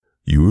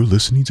You're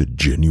listening to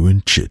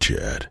Genuine Chit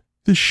Chat.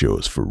 This show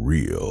is for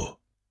real.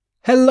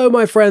 Hello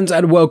my friends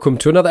and welcome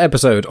to another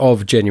episode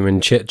of Genuine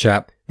Chit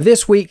Chat.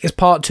 This week is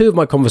part 2 of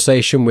my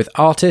conversation with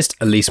artist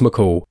Elise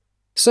McCall.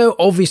 So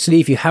obviously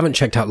if you haven't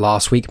checked out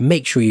last week,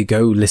 make sure you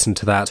go listen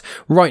to that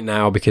right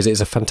now because it's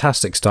a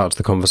fantastic start to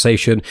the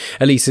conversation.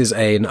 Elise is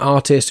an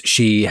artist.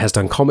 She has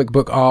done comic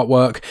book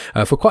artwork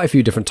for quite a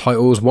few different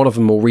titles. One of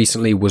them more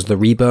recently was the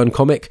Reburn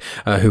comic,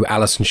 who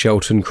Alison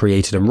Shelton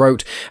created and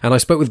wrote. And I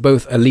spoke with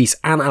both Elise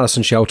and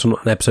Alison Shelton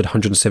on episode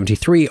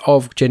 173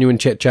 of Genuine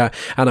Chit Chat.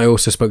 And I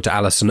also spoke to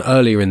Alison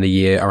earlier in the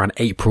year around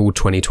April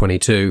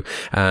 2022.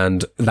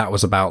 And that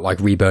was about like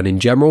Reburn in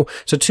general.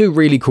 So 2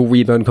 really cool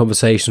Reburn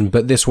conversations,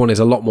 but this one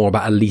is a lot more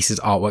about Elise's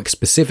artwork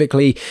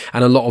specifically,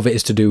 and a lot of it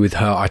is to do with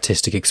her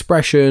artistic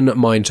expression,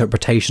 my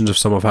interpretations of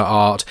some of her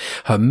art,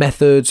 her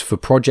methods for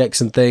projects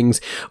and things,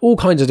 all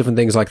kinds of different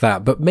things like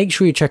that. But make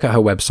sure you check out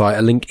her website.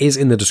 A link is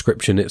in the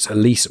description. It's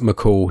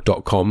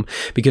elisemccall.com,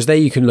 because there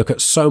you can look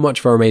at so much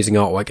of her amazing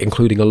artwork,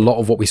 including a lot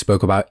of what we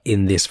spoke about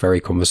in this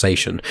very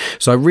conversation.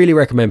 So I really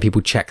recommend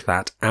people check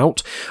that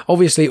out.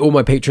 Obviously, all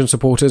my Patreon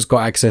supporters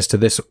got access to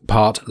this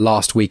part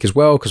last week as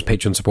well, because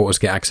Patreon supporters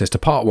get access to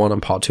part 1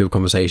 and part 2 of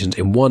conversations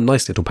in one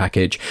nice little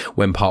package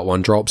when part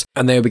 1 drops,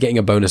 and they'll be getting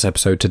a bonus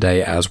episode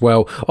today as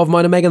well of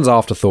mine and Megan's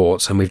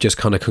afterthoughts. And we've just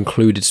kind of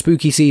concluded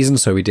spooky season,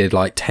 so we did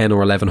like 10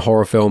 or 11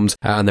 horror films,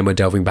 and then we're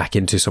delving back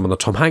into some of the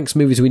Tom Hanks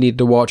movies we needed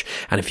to watch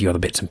and a few other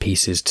bits and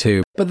pieces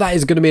too. But that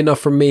is going to be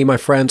enough from me, my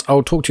friends.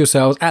 I'll talk to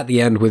yourselves at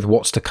the end with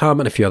what's to come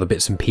and a few other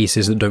bits and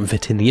pieces that don't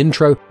fit in the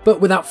intro.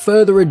 But without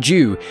further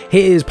ado,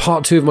 here is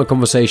part 2 of my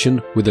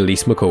conversation with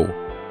Elise McCall.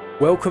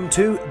 Welcome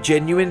to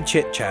Genuine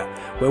Chit Chat,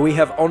 where we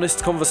have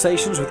honest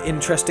conversations with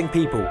interesting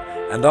people.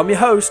 And I'm your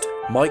host,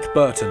 Mike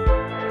Burton.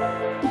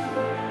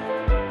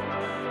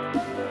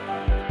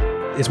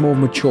 It's more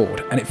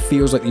matured, and it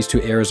feels like these 2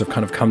 eras have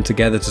kind of come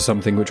together to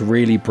something which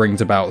really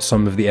brings about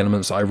some of the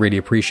elements that I really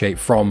appreciate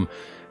from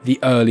the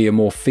earlier,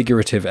 more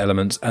figurative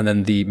elements, and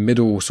then the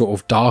middle sort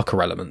of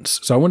darker elements.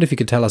 So I wonder if you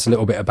could tell us a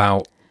little bit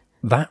about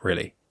that,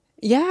 really.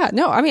 Yeah,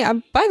 no, I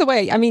mean, by the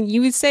way, I mean,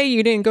 you would say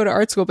you didn't go to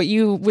art school, but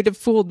you would have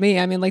fooled me.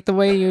 I mean, like the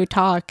way you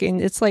talk,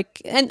 and it's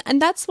like, and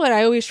that's what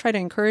I always try to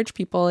encourage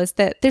people is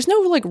that there's no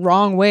like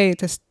wrong way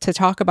to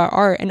talk about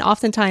art. And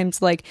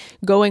oftentimes like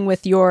going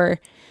with your,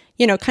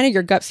 you know, kind of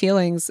your gut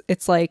feelings,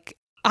 it's like,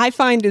 I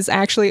find is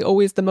actually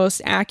always the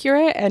most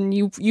accurate. And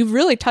you've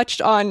really touched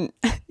on,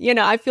 you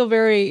know, I feel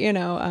very,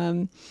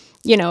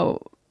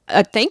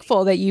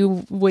 thankful that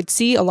you would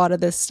see a lot of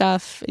this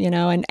stuff, you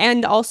know,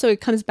 and also it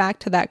comes back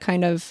to that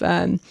kind of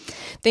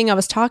thing I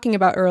was talking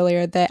about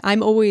earlier, that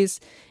I'm always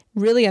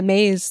really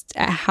amazed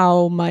at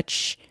how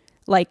much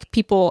like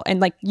people and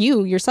like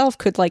you yourself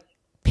could like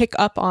pick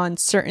up on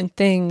certain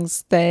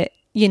things that,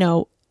 you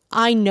know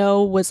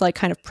was like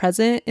kind of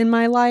present in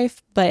my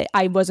life, but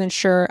I wasn't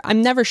sure.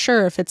 I'm never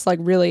sure if it's like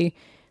really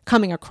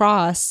coming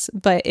across,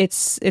 but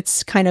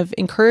it's kind of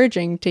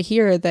encouraging to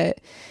hear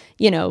that,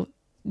 you know,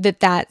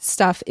 that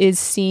stuff is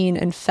seen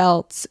and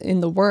felt in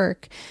the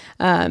work.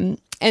 And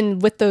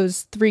with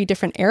those 3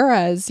 different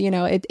eras, you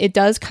know, it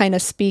does kind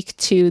of speak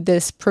to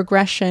this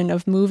progression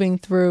of moving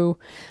through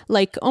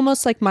like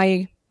almost like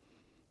my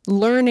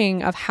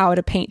learning of how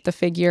to paint the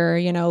figure,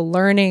 you know,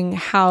 learning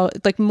how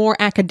like more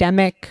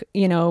academic,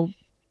 you know,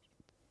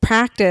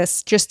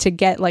 practice just to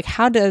get like,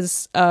 how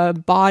does a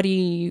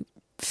body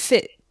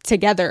fit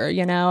together?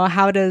 You know,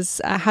 how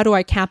do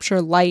I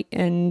capture light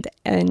and,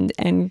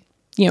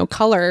 you know,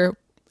 color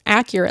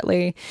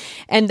accurately?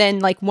 And then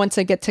like once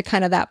I get to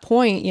kind of that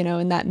point, you know,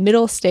 in that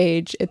middle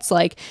stage, it's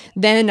like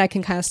then I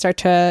can kind of start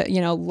to,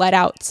 you know, let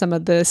out some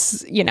of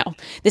this, you know,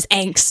 this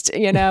angst,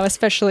 you know,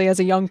 especially as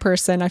a young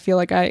person. I feel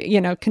like I,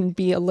 you know,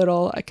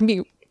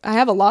 I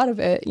have a lot of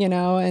it, you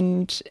know,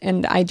 and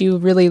I do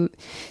really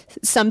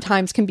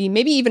sometimes can be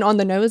maybe even on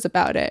the nose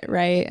about it,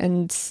 right?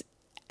 And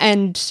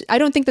I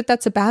don't think that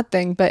that's a bad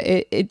thing, but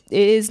it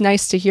is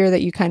nice to hear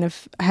that you kind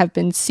of have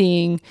been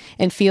seeing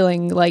and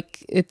feeling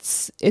like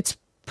it's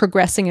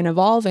progressing and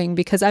evolving,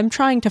 because I'm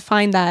trying to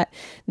find that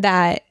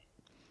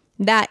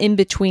in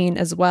between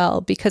as well,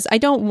 because I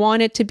don't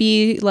want it to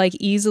be like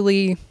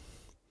easily,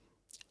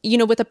 you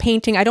know, with a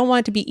painting, I don't want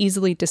it to be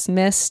easily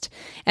dismissed,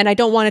 and I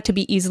don't want it to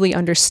be easily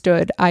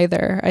understood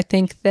either. I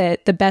think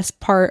that the best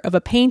part of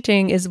a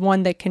painting is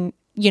one that can,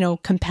 you know,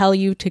 compel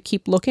you to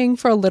keep looking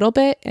for a little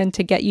bit and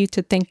to get you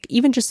to think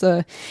even just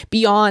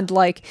beyond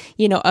like,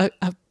 you know,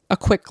 a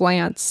quick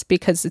glance,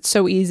 because it's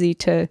so easy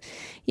to,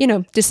 you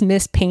know,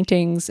 dismiss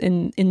paintings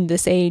in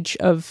this age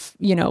of,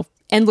 you know,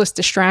 endless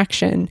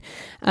distraction.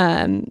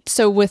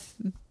 So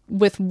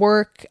with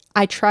work,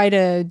 I try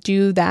to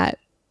do that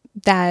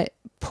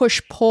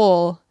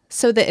push-pull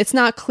so that it's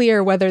not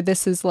clear whether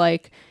this is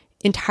like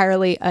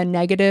entirely a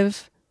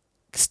negative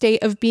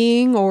state of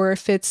being or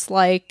if it's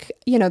like,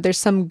 you know, there's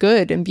some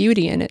good and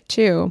beauty in it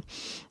too.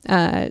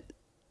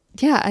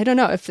 Yeah, I don't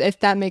know if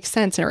that makes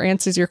sense or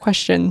answers your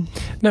question.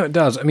 No, it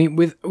does. I mean,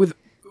 with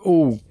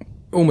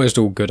almost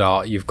all good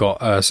art, you've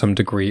got some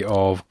degree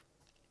of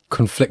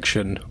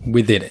confliction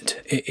within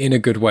it in a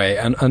good way.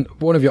 And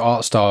one of your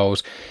art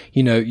styles,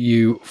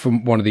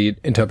 from one of the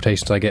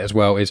interpretations I get as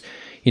well is,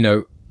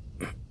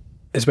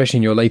 especially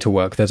in your later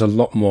work, there's a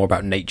lot more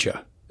about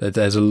nature.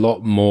 There's a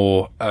lot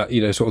more,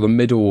 sort of the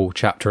middle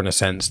chapter in a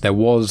sense. There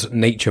was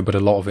nature, but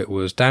a lot of it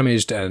was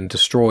damaged and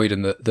destroyed,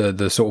 and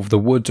the sort of the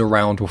woods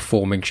around were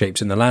forming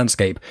shapes in the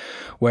landscape.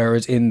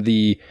 Whereas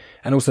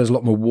and also there's a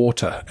lot more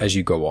water as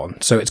you go on.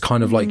 So it's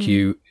kind of like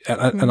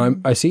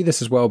I see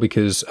this as well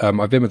because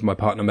I've been with my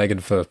partner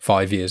Megan for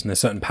 5 years, and there's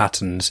certain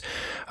patterns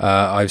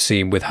I've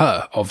seen with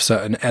her of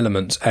certain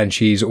elements, and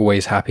she's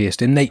always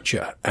happiest in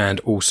nature, and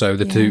also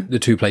the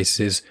two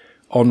places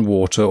on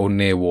water or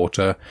near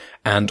water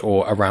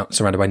or around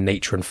surrounded by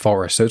nature and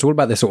forest. So it's all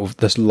about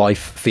this life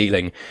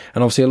feeling.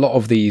 And obviously a lot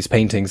of these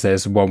paintings,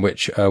 there's one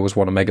which was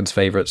one of Megan's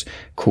favorites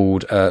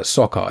called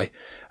Sockeye.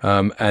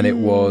 And it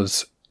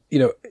was,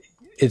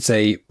 it's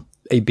a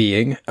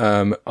being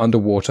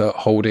underwater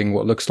holding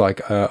what looks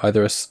like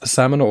either a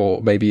salmon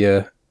or maybe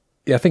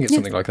I think it's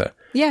something like that.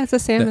 Yeah, it's a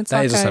salmon.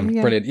 That is a salmon.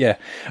 Yeah. Brilliant. Yeah.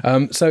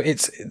 So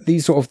it's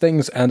these sort of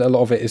things, and a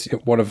lot of it is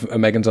one of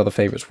Megan's other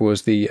favorites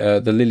was the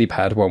lily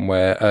pad one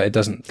where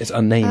it's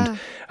unnamed,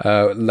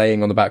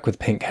 laying on the back with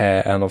pink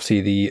hair, and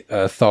obviously the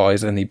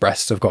thighs and the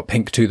breasts have got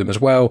pink to them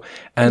as well,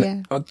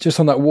 and just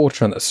on that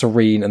water and that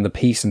serene and the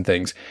peace and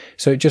things.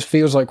 So it just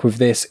feels like with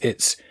this,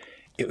 it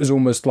was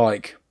almost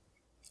like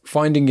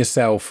finding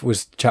yourself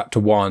was chapter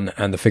 1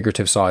 and the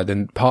figurative side,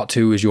 and part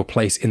 2 is your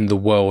place in the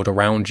world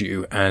around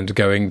you and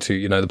going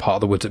to, the part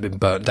of the woods that have been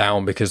burnt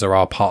down, because there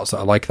are parts that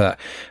are like that.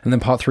 And then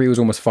part 3 was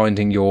almost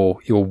finding your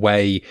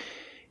way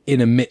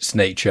in amidst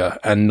nature,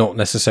 and not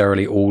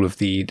necessarily all of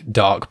the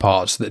dark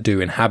parts that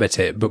do inhabit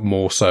it, but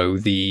more so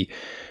the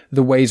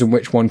ways in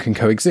which one can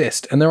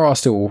coexist. And there are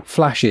still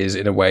flashes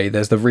in a way.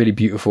 There's the really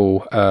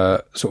beautiful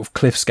sort of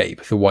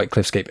cliffscape, the white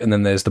cliffscape, and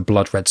then there's the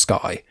blood red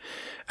sky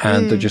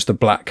and just the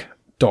black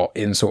dot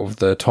in sort of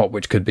the top,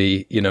 which could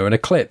be, an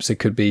eclipse. It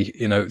could be,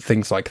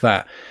 things like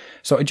that.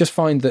 So I just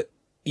find that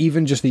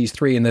even just these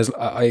 3, and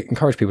I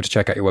encourage people to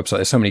check out your website.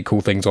 There's so many cool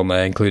things on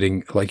there,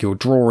 including like your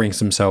drawings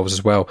themselves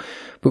as well.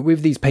 But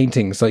with these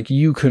paintings, like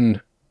you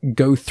can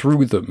go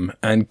through them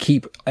and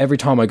keep, every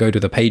time I go to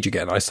the page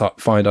again, I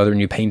find either a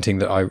new painting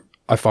that I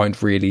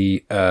find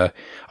really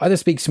either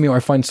speaks to me, or I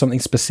find something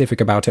specific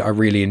about it I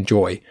really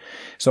enjoy.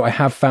 So I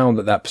have found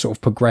that sort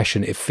of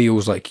progression, it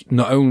feels like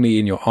not only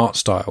in your art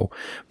style,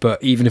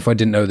 but even if I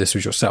didn't know this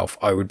was yourself,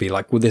 I would be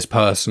like, well, this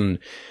person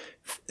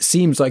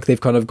seems like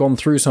they've kind of gone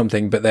through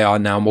something, but they are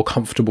now more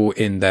comfortable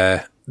in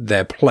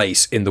their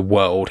place in the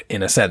world,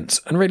 in a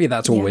sense. And really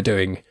that's all we're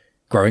doing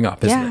growing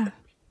up, isn't it?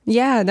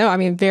 Yeah, no, I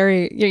mean,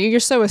 you're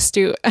so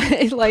astute,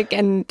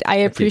 and I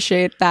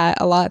appreciate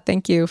that a lot.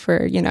 Thank you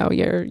for,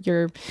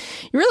 your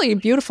really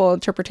beautiful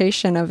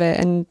interpretation of it.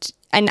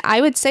 And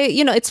I would say,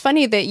 it's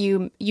funny that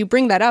you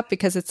bring that up,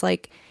 because it's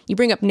like you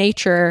bring up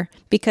nature,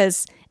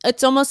 because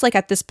it's almost like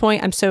at this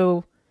point,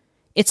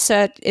 it's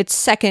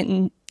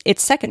second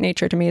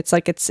nature to me. It's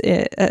like, it's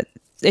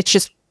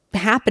just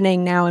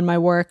happening now in my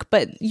work.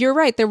 But you're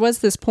right, there was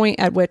this point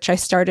at which I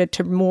started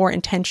to more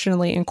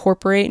intentionally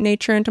incorporate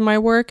nature into my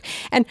work.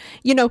 And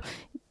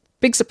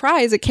big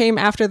surprise, it came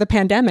after the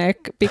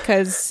pandemic,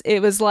 because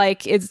it was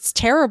like, it's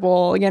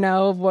terrible,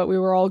 what we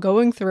were all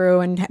going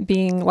through and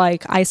being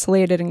like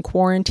isolated and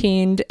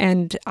quarantined.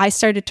 And I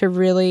started to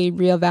really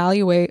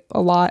reevaluate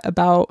a lot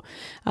about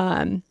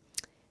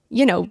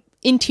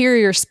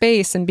interior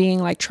space and being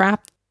like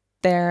trapped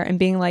there, and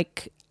being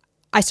like,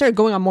 I started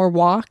going on more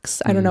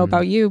walks. I don't know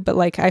about you, but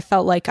like I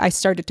felt like I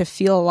started to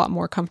feel a lot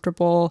more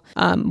comfortable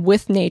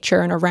with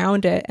nature and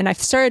around it. And I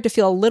started to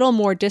feel a little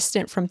more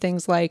distant from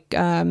things like,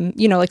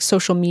 like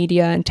social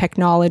media and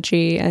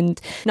technology. And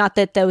not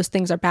that those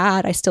things are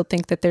bad. I still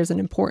think that there's an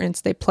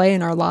importance they play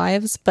in our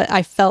lives. But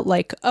I felt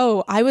like,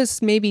 I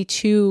was maybe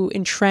too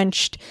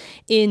entrenched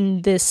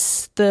in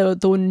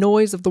the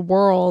noise of the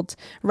world,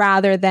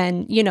 rather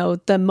than,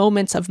 the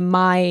moments of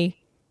my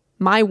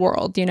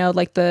world,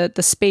 like the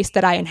space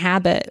that I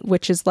inhabit,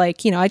 which is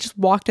like, I just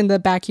walked in the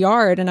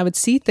backyard and I would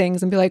see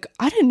things and be like,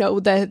 I didn't know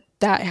that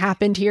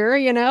happened here,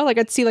 like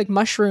I'd see like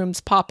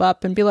mushrooms pop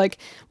up and be like,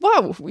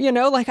 whoa,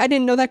 like I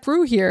didn't know that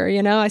grew here.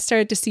 I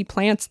started to see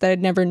plants that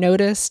I'd never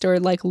noticed, or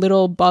like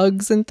little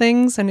bugs and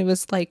things. And it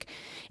was like,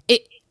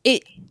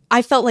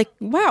 I felt like,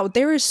 wow,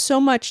 there is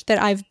so much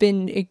that I've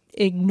been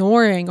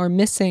ignoring or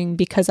missing,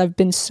 because I've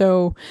been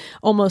so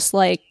almost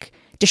like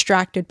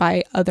distracted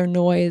by other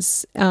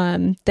noise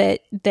that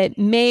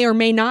may or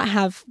may not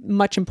have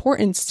much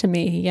importance to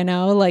me.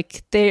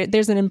 Like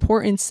there's an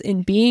importance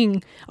in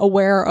being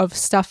aware of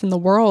stuff in the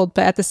world,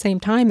 but at the same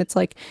time, it's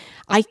like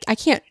I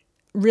can't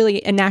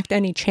really enact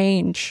any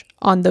change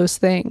on those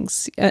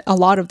things. A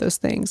lot of those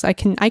things I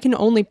can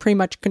only pretty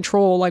much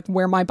control like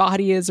where my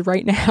body is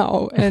right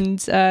now, and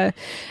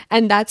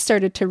that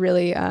started to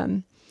really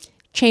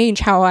change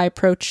how I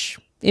approach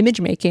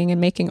image making and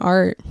making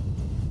art.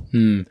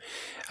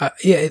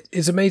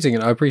 It's amazing,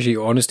 and I appreciate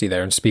your honesty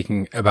there and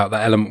speaking about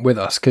that element with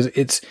us,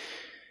 because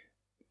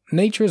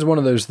nature is one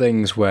of those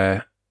things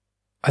where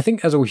I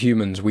think as all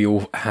humans, we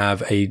all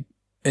have an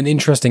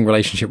interesting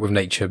relationship with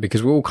nature,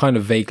 because we're all kind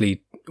of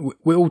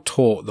we're all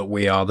taught that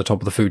we are the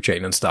top of the food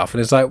chain and stuff.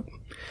 And it's like,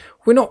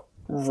 we're not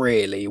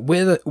really.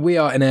 We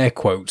are, in air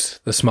quotes,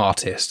 the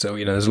smartest. So,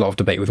 there's a lot of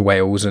debate with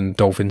whales and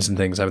dolphins and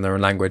things having their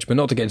own language, but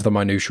not to get into the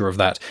minutiae of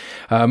that.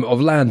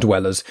 Of land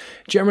dwellers,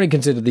 generally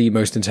considered the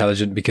most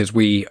intelligent because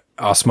we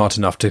are smart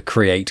enough to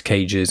create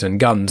cages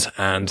and guns,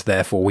 and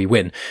therefore we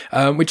win.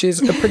 Which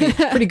is a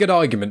pretty good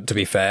argument, to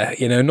be fair.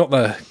 Not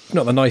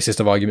the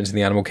nicest of arguments in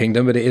the animal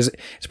kingdom, but it's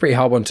a pretty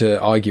hard one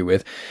to argue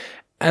with.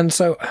 And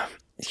so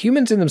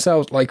humans in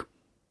themselves, like,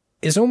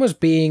 it's almost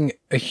being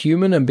a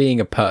human and being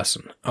a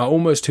person are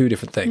almost two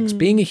different things.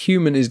 Being a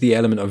human is the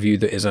element of you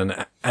that is an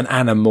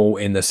animal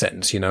in the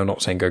sense,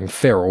 not saying going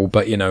feral,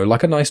 but,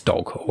 like a nice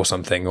dog or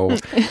something, or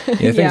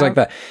things like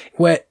that,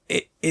 where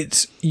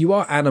it's you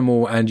are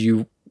animal,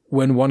 and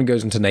when one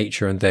goes into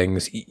nature and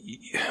things,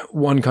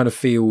 one kind of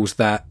feels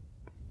that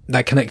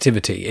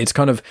connectivity. It's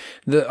kind of,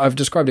 I've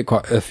described it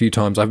quite a few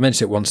times. I've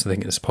mentioned it once, I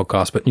think, in this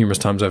podcast, but numerous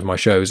times over my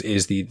shows,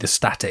 is the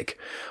static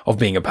of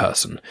being a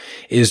person.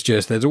 Is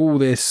just, there's all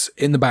this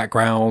in the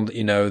background,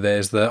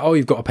 there's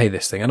you've got to pay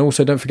this thing. And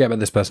also don't forget about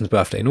this person's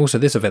birthday. And also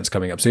this event's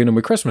coming up soon. And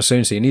with Christmas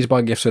soon, so you need to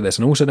buy gifts for this.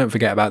 And also don't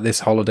forget about this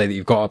holiday that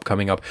you've got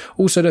coming up.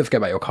 Also don't forget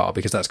about your car,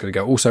 because that's going to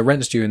go. Also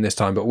rent's due in this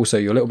time, but also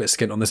you're a little bit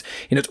skint on this.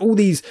 It's all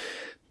these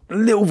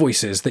little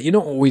voices that you're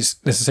not always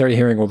necessarily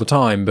hearing all the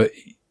time, but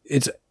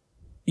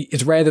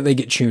it's rare that they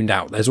get tuned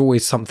out. There's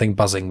always something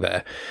buzzing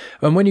there.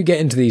 And when you get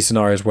into these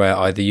scenarios where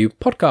either you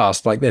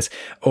podcast like this,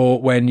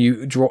 or when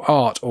you draw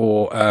art,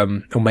 or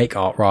make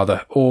art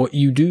rather, or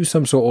you do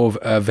some sort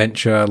of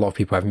venture, a lot of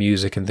people have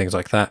music and things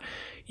like that,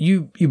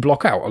 you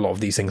block out a lot of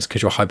these things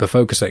because you're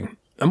hyper-focusing.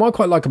 And what I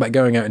quite like about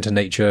going out into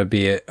nature,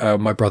 be it,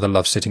 my brother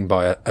loves sitting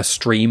by a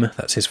stream.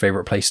 That's his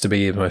favourite place to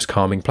be, the most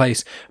calming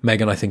place.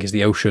 Megan, I think, is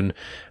the ocean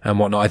and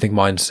whatnot. I think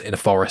mine's in a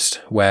forest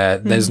where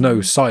there's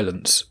no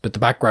silence, but the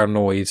background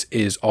noise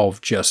is of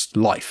just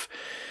life.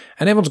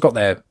 And everyone's got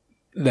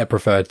their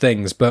preferred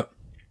things, but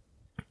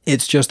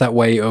it's just that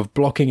way of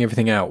blocking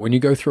everything out. When you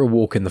go through a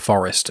walk in the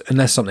forest,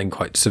 unless something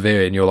quite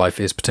severe in your life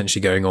is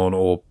potentially going on,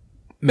 or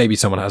maybe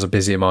someone has a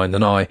busier mind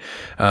than I,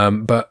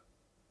 but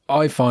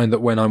I find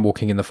that when I'm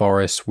walking in the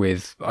forest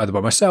with either by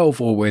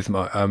myself or with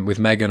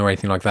Megan or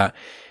anything like that,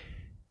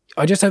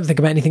 I just don't think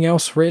about anything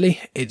else,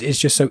 really. It's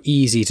just so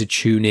easy to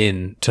tune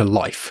in to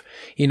life.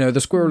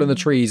 The squirrel in the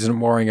trees isn't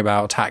worrying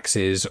about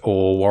taxes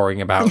or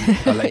worrying about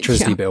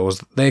electricity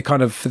bills. They're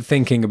kind of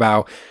thinking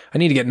about, I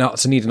need to get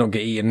nuts, I need to not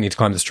get eaten, I need to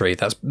climb this tree.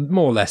 That's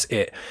more or less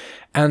it.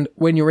 And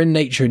when you're in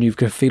nature and you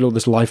can feel all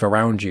this life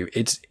around you,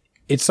 it's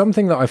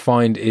something that I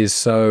find is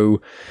so...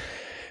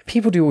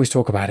 People do always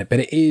talk about it, but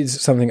it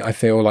is something I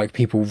feel like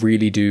people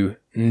really do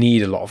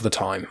need a lot of the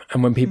time.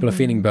 And when people are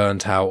feeling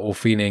burnt out or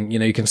feeling,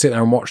 you can sit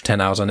there and watch 10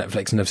 hours on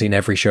Netflix and have seen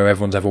every show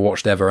everyone's ever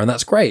watched ever. And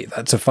that's great.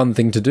 That's a fun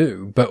thing to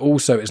do. But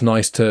also it's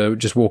nice to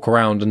just walk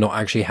around and not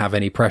actually have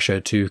any pressure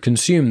to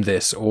consume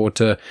this or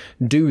to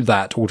do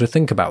that or to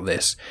think about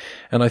this.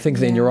 And I think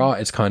that in your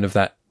art, it's kind of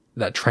that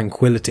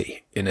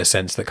tranquility in a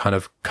sense that kind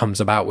of comes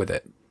about with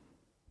it.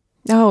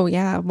 Oh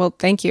yeah. Well,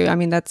 thank you. I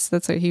mean, that's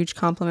a huge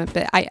compliment,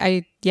 but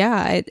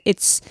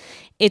it's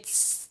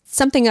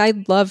something I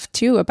love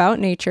too about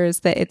nature is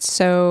that it's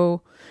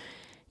so,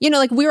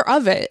 like we're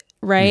of it,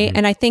 right?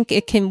 And I think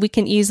we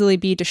can easily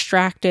be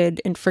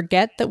distracted and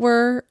forget that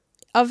we're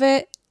of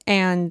it.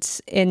 And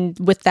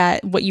with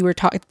that, what you were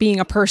talking, being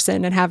a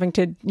person and having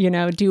to,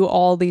 do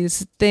all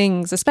these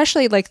things,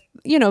 especially like,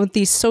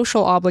 these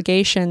social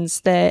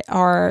obligations that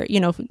are,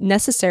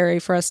 necessary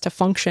for us to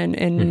function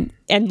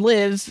and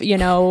live,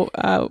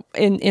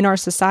 in our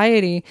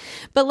society.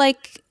 But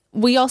like,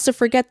 we also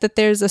forget that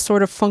there's a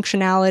sort of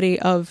functionality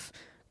of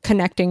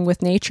connecting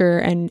with nature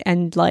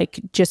and like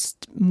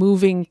just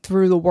moving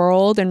through the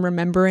world and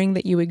remembering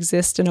that you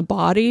exist in a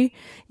body,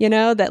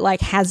 that like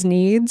has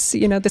needs.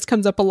 This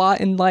comes up a lot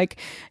in like,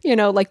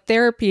 like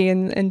therapy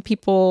and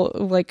people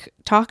like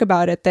talk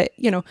about it that,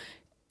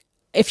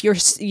 if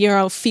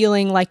you're,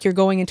 feeling like you're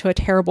going into a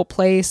terrible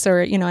place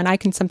or, and I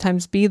can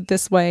sometimes be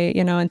this way,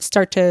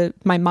 and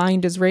my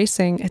mind is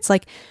racing. It's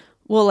like,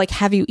 well, like,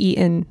 have you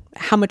eaten?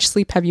 How much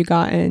sleep have you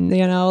gotten?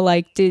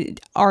 Like,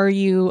 are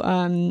you,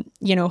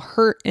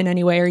 hurt in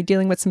any way? Are you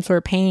dealing with some sort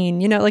of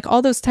pain? Like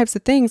all those types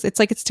of things. It's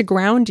like, it's to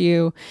ground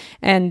you.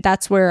 And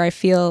that's where I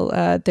feel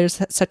there's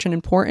such an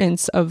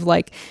importance of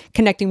like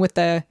connecting with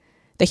the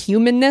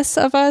humanness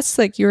of us.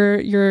 Like you're,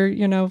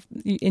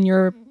 in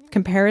your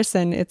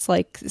comparison, it's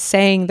like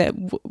saying that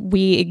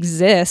we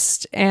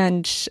exist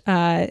and,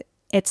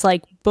 it's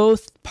like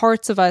both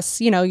parts of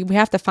us, we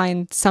have to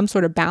find some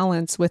sort of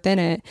balance within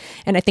it.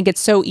 And I think it's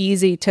so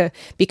easy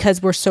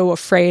because we're so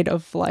afraid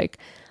of like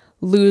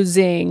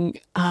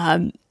losing,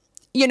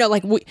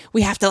 like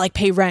we have to like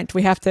pay rent.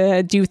 We have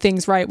to do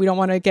things right. We don't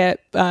want to get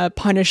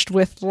punished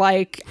with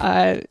like,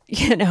 a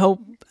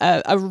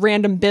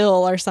random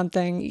bill or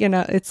something.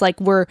 It's like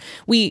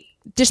we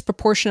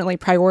disproportionately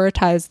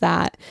prioritize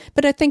that.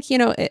 But I think,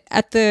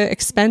 at the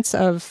expense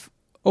of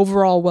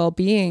overall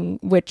well-being,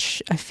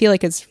 which I feel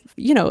like is,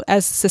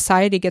 as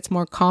society gets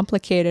more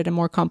complicated and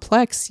more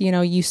complex,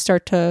 we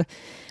start to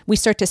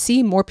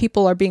see more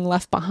people are being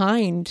left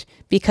behind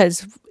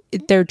because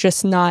they're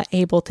just not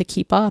able to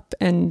keep up.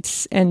 And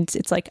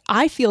it's like,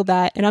 I feel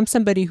that, and I'm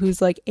somebody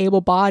who's like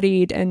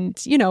able-bodied and,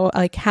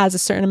 like has a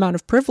certain amount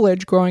of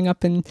privilege growing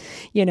up in,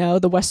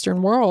 the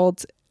Western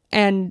world.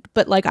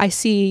 But like I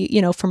see,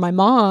 for my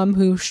mom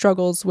who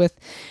struggles with,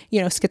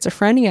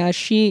 schizophrenia,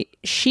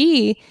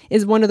 she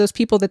is one of those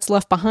people that's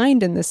left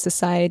behind in this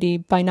society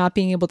by not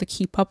being able to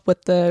keep up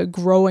with the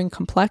growing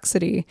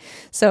complexity.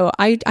 So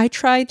I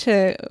try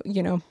to,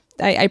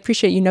 I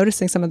appreciate you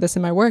noticing some of this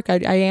in my work.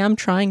 I am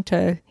trying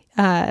to,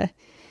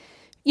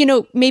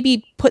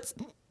 maybe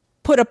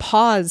put a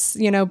pause,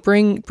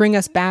 bring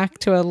us back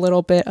to a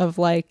little bit of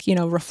like,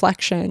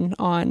 reflection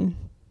on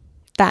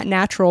that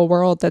natural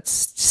world that's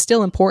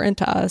still important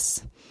to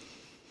us.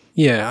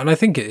 Yeah, and I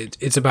think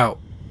it's about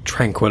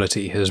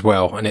tranquility as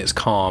well, and it's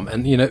calm.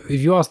 And, if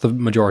you ask the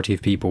majority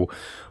of people,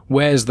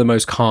 where's the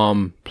most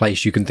calm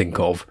place you can think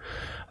of?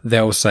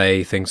 They'll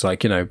say things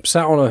like,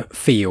 sat on a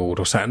field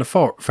or sat in a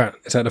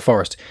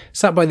forest,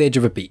 sat by the edge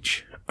of a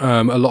beach.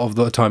 A lot of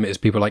the time it is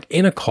people like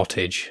in a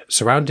cottage,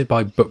 surrounded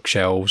by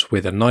bookshelves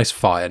with a nice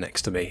fire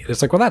next to me.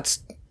 It's like, well,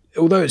 that's,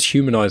 although it's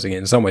humanizing it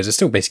in some ways, it's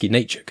still basically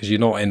nature, because you're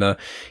not in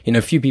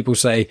a, few people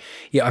say,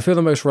 yeah, I feel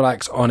the most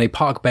relaxed on a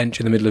park bench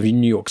in the middle of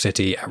New York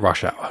City at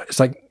rush hour. It's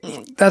like,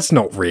 that's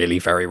not really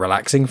very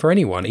relaxing for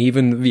anyone,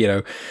 even,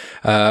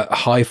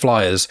 high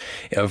flyers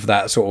of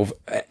that sort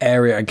of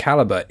area and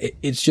caliber.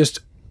 It's just,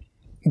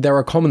 there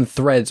are common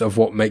threads of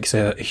what makes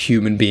a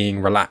human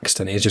being relaxed,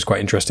 and it's just quite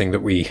interesting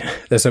that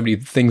there's so many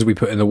things we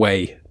put in the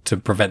way to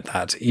prevent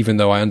that. Even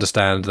though I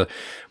understand that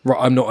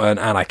I'm not an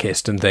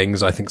anarchist and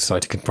things, I think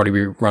society can probably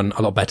be run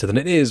a lot better than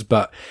it is,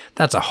 but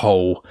that's a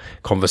whole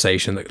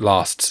conversation that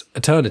lasts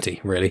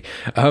eternity, really.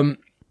 But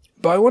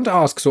I want to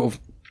ask, sort of,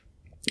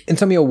 in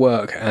some of your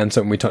work, and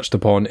something we touched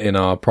upon in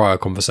our prior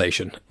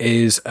conversation,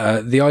 is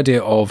the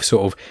idea of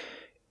sort of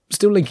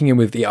still linking in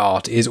with the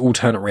art is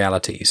alternate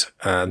realities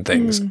and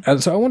things.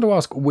 And so I want to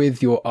ask,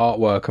 with your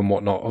artwork and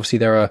whatnot, obviously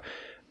there are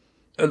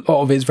a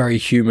lot of it's very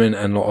human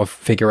and a lot of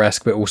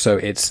figuresque, but also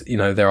it's,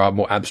 there are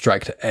more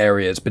abstract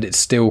areas, but it's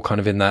still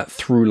kind of in that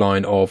through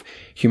line of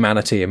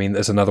humanity. I mean,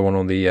 there's another one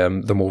on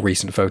the more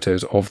recent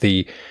photos of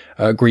the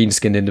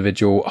green-skinned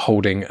individual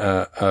holding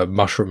a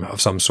mushroom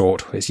of some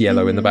sort. It's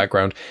yellow in the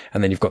background.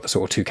 And then you've got the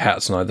sort of two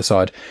cats on either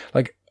side.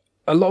 Like,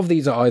 a lot of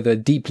these are either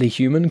deeply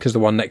human, because the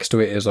one next to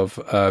it is of,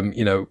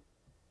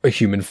 a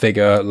human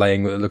figure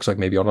laying, it looks like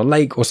maybe on a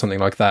lake or something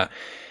like that.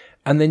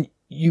 And then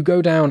you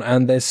go down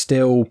and there's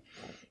human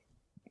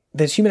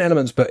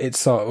elements, but it's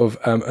sort of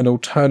an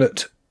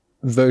alternate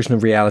version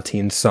of reality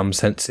in some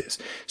senses.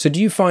 So do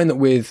you find that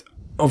with,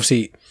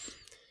 obviously,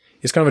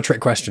 it's kind of a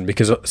trick question,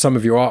 because some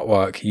of your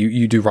artwork,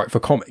 you do write for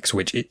comics,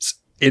 which it's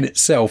in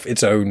itself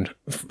its own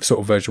sort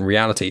of version of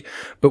reality.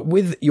 But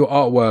with your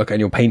artwork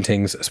and your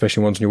paintings,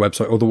 especially ones on your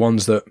website, or the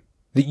ones that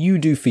you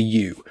do for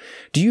you,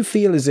 do you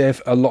feel as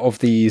if a lot of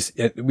these,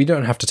 we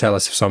don't have to tell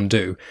us if some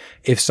do,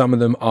 if some of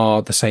them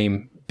are the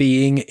same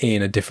being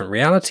in a different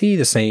reality,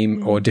 the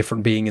same or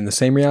different being in the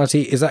same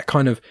reality? Is that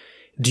kind of,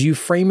 do you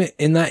frame it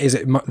in that? Is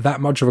it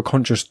that much of a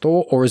conscious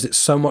thought, or is it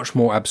so much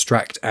more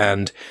abstract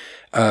and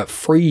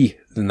free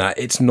than that?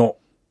 It's not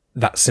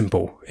that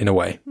simple in a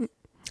way.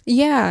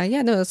 Yeah,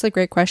 no, that's a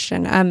great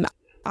question.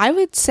 I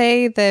would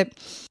say that,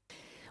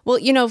 well,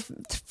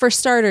 for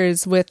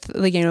starters, with,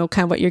 kind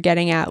of what you're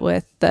getting at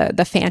with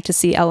the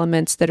fantasy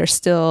elements that are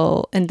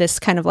still in this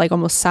kind of like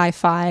almost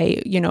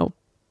sci-fi,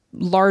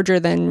 larger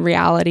than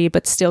reality,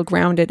 but still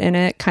grounded in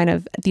it, kind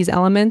of these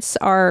elements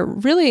are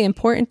really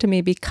important to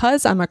me,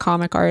 because I'm a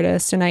comic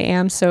artist and I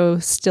am so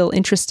still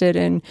interested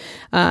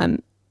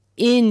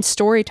in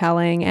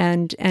storytelling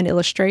and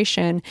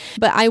illustration.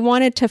 But I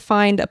wanted to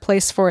find a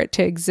place for it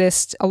to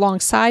exist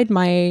alongside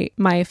my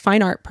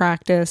fine art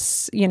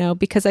practice,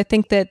 because I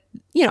think that,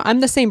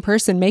 I'm the same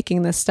person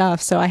making this stuff.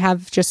 So I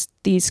have just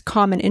these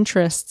common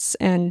interests,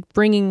 and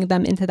bringing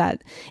them into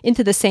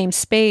the same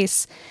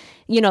space,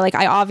 like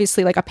I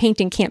obviously, like a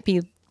painting can't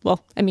be,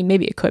 well, I mean,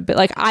 maybe it could, but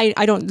like, I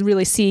don't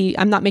really see,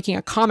 I'm not making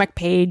a comic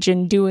page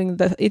and doing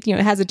it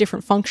has a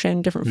different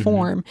function, different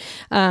form.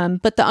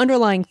 But the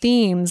underlying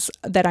themes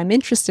that I'm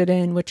interested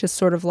in, which is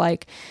sort of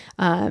like,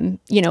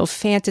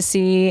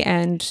 fantasy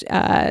and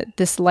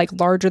this like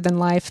larger than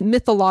life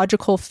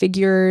mythological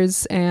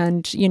figures,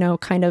 and,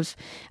 kind of,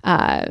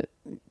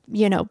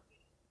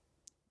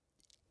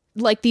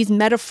 like these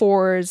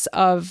metaphors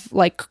of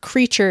like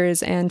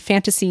creatures and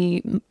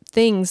fantasy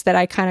things that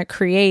I kind of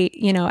create,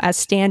 as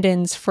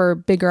stand-ins for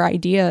bigger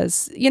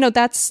ideas.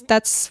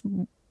 That's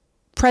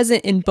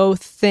present in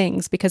both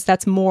things, because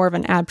that's more of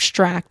an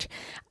abstract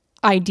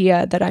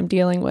idea that I'm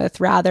dealing with,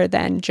 rather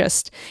than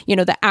just,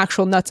 the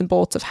actual nuts and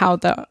bolts of how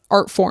the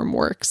art form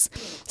works.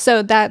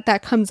 So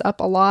that comes up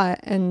a lot.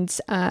 And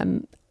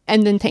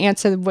then to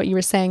answer what you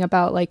were saying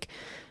about like,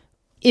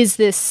 is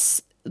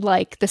this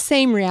like the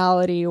same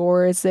reality,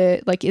 or is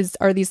it like,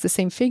 are these the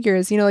same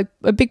figures? You know, like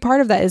a big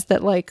part of that is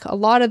that like a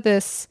lot of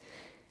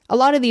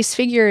these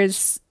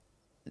figures,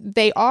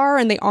 they are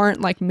and they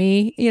aren't like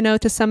me, you know,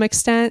 to some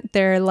extent.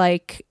 They're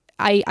like,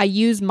 I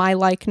use my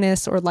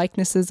likeness or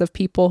likenesses of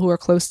people who are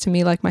close to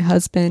me, like my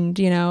husband,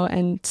 you know,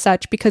 and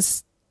such,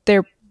 because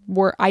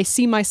I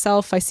see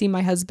myself, I see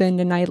my husband,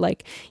 and I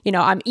like, you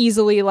know, I'm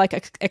easily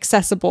like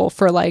accessible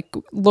for like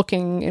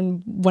looking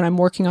and when I'm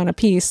working on a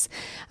piece.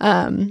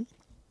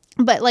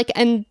 But like,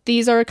 and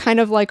these are kind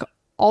of like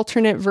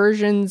alternate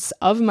versions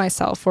of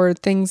myself, or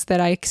things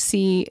that I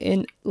see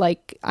in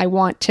like I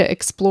want to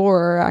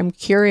explore, or I'm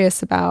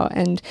curious about.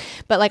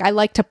 But like I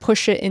like to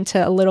push it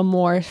into a little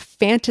more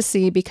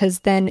fantasy, because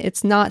then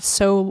it's not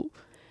so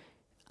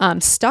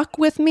stuck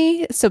with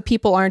me. So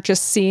people aren't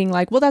just seeing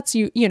like, well, that's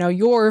you know,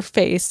 your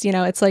face, you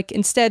know. It's like,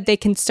 instead they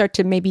can start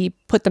to maybe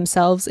put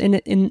themselves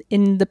in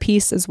the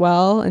piece as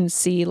well, and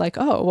see like,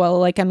 oh, well,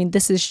 like, I mean,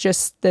 this is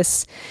just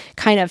this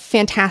kind of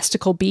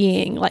fantastical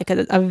being, like a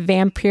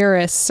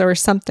vampiress or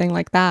something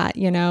like that,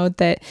 you know,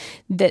 that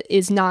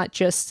is not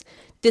just,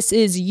 this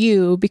is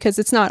you, because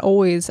it's not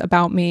always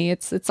about me.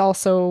 It's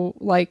also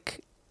like,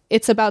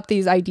 it's about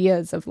these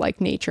ideas of like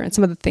nature and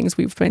some of the things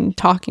we've been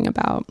talking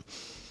about.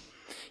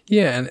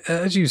 Yeah, and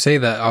as you say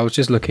that, I was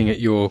just looking at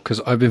because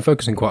I've been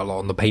focusing quite a lot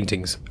on the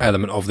paintings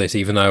element of this,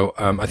 even though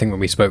I think when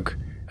we spoke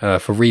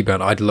for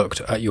Reburn, I'd looked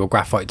at your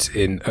graphites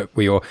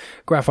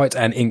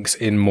and inks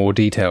in more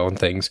detail on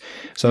things.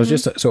 So I was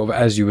just sort of,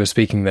 as you were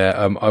speaking there,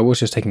 I was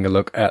just taking a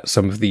look at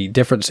some of the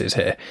differences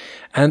here.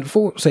 And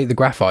for, say, the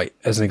graphite,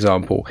 as an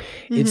example,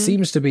 it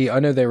seems to be,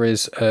 I know there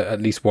is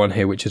at least one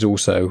here, which is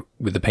also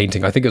with the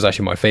painting. I think it was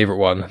actually my favorite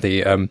one,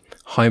 the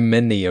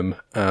Hymenium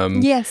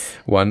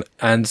one.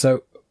 And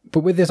so,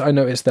 but with this, I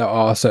noticed there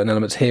are certain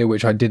elements here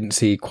which I didn't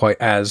see quite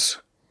as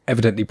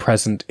evidently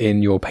present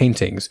in your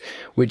paintings,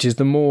 which is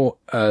the more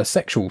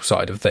sexual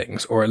side of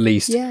things, or at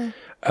least, well,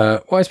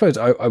 I suppose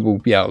I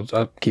will,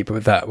 I'll keep it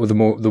with that, with the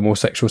more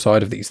sexual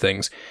side of these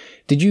things.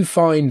 Did you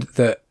find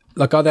that,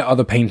 like, are there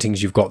other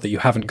paintings you've got that you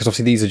haven't? Because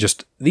obviously these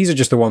are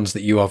just the ones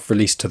that you have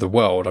released to the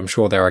world. I'm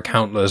sure there are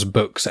countless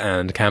books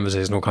and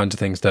canvases and all kinds of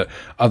things that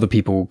other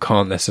people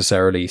can't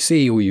necessarily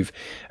see, or you've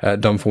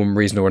done for one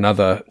reason or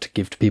another to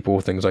give to people,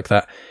 or things like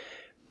that.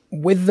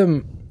 With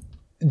them,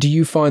 do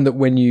you find that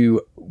when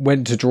you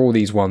went to draw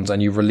these ones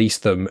and you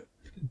released them,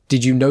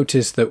 did you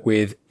notice that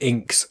with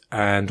inks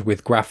and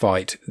with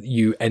graphite,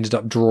 you ended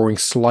up drawing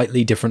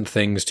slightly different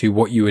things to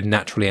what you would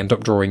naturally end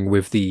up drawing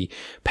with the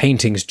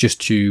paintings, just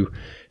to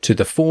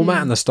the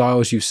format and the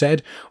styles you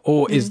said?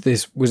 Or was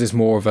this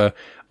more of a,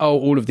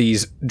 all of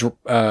these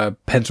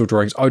pencil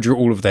drawings, I drew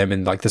all of them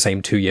in like the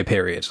same 2-year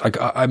period? Like,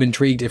 I'm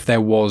intrigued if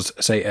there was,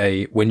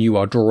 say, when you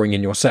are drawing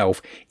in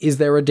yourself, is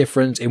there a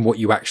difference in what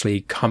you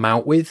actually come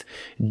out with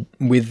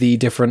the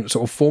different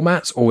sort of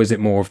formats, or is it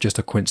more of just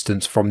a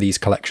coincidence from these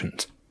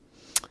collections?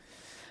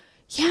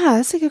 Yeah,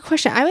 that's a good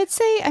question. I would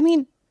say, I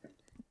mean,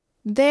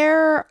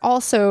 they're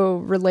also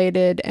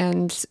related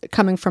and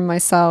coming from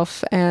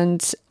myself,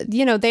 and,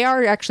 you know, they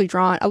are actually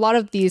drawn. A lot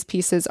of these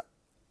pieces,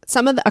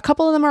 a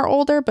couple of them are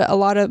older, but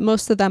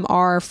most of them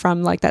are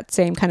from like that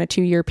same kind of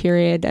 2-year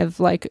period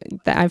of like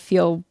that I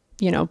feel,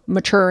 you know,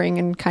 maturing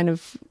and kind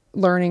of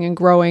learning and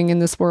growing in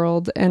this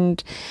world.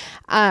 And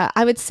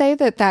I would say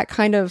that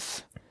kind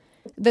of,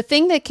 the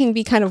thing that can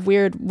be kind of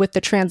weird with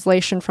the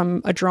translation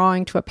from a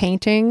drawing to a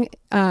painting,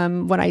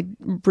 when I,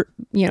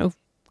 you know,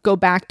 go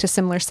back to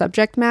similar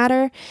subject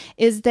matter,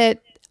 is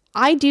that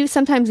I do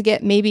sometimes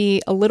get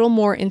maybe a little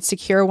more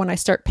insecure when I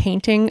start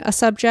painting a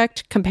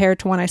subject compared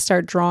to when I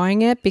start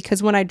drawing it,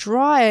 because when I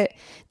draw it,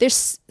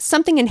 there's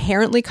something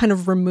inherently kind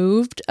of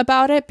removed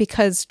about it,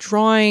 because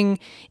drawing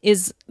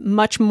is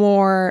much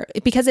more,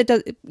 because it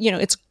does, you know,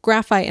 it's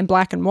graphite and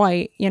black and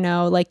white, you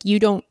know, like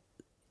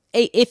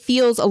it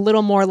feels a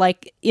little more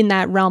like in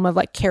that realm of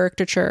like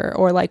caricature,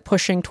 or like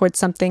pushing towards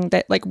something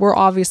that like we're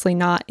obviously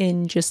not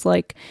in, just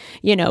like,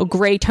 you know,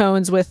 gray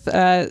tones with,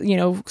 you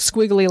know,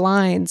 squiggly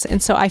lines.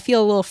 And so I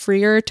feel a little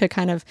freer to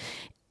kind of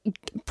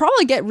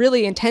probably get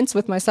really intense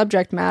with my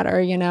subject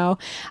matter, you know.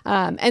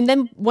 And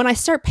then when I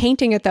start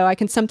painting it though, I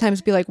can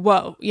sometimes be like,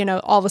 whoa, you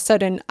know, all of a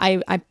sudden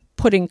I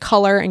putting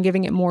color and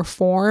giving it more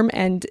form,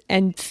 and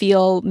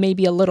feel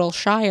maybe a little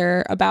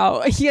shyer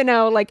about, you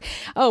know, like,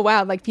 oh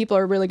wow, like people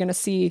are really going to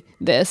see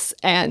this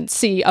and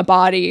see a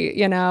body,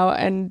 you know.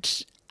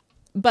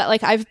 But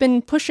like I've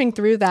been pushing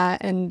through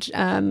that, and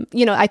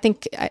you know, I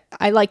think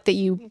I like that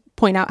you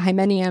point out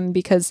Hymenium,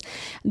 because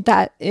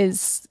that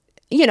is,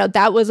 you know,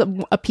 that was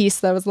a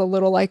piece that was a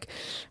little like,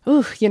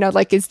 ooh, you know,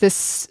 like is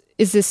this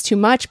too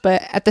much?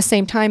 But at the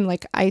same time,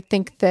 like I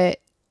think that,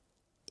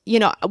 you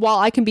know, while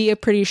I can be a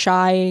pretty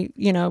shy,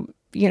 you know,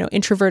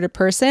 introverted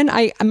person,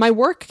 my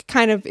work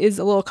kind of is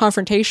a little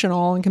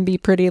confrontational and can be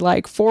pretty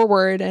like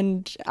forward,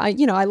 and I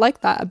like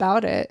that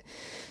about it.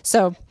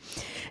 So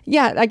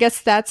yeah, I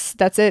guess that's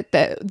it.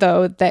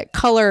 That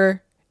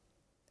color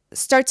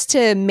starts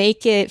to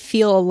make it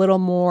feel a little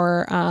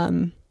more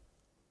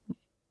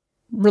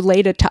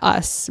related to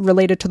us,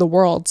 related to the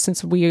world,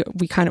 since we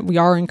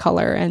are in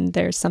color, and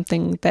there's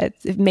something that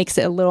it gives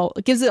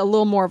it a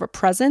little more of a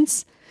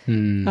presence,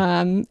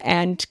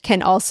 and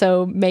can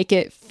also make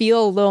it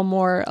feel a little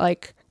more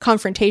like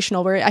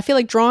confrontational, where I feel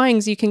like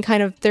drawings, you can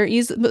kind of, they're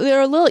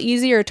a little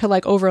easier to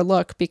like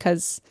overlook,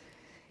 because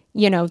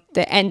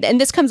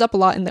and this comes up a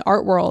lot in the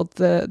art world,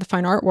 the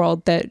fine art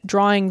world, that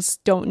drawings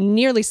don't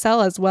nearly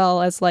sell as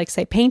well as, like,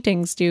 say,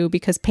 paintings do,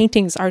 because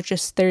paintings are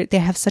just, they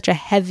have such a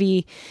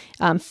heavy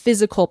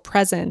physical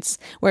presence,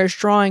 whereas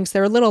drawings,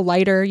 they're a little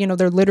lighter,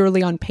 they're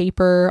literally on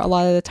paper a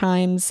lot of the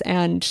times,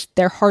 and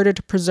they're harder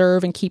to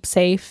preserve and keep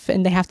safe,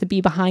 and they have to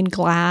be behind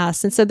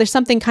glass. And so there's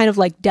something kind of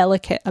like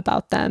delicate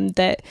about them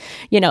that,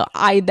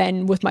 I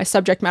then, with my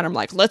subject matter, I'm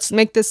like, let's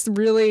make this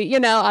really,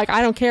 like,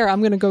 I don't care, I'm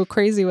going to go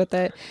crazy with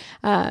it.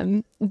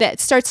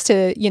 That starts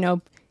to,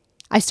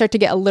 I start to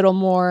get a little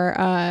more,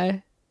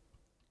 I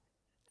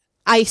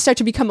start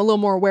to become a little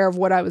more aware of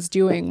what I was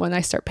doing when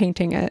I start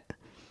painting it.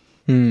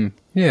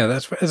 Yeah,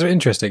 that's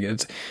interesting.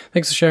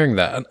 Thanks for sharing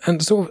that.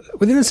 And sort of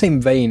within the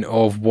same vein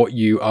of what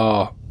you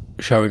are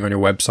showing on your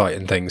website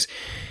and things,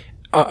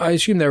 I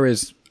assume there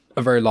is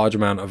a very large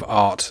amount of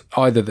art,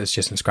 either that's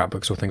just in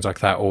scrapbooks or things like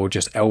that, or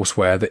just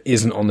elsewhere that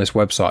isn't on this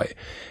website.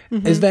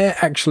 Mm-hmm. Is there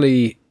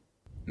actually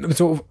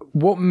sort of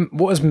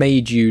what has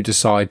made you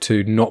decide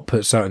to not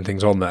put certain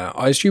things on there?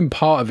 I assume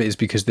part of it is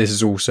because this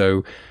is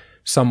also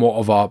somewhat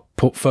of our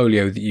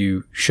portfolio that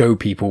you show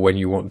people when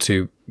you want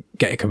to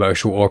get a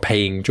commercial or a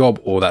paying job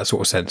or that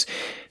sort of sense.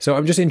 So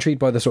I'm just intrigued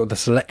by the sort of the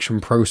selection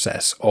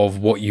process of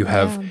what you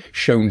have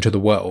shown to the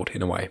world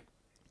in a way.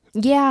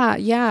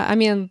 Yeah. I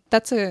mean,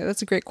 that's a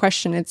great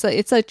question.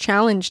 It's a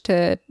challenge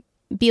to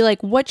be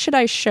like, what should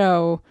I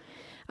show?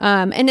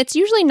 And it's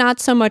usually not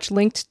so much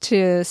linked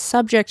to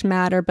subject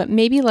matter, but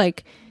maybe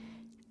like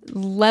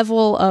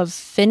level of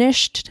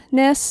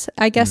finishedness,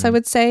 I guess I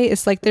would say.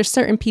 It's like there's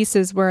certain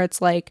pieces where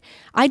it's like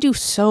I do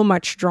so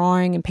much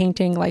drawing and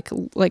painting, like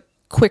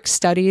quick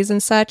studies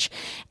and such,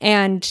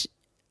 and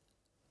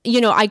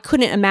I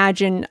couldn't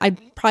imagine, I'd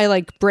probably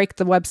like break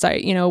the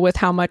website, with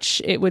how much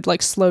it would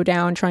like slow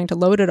down trying to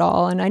load it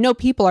all. And I know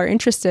people are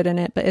interested in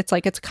it, but it's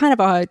like, it's kind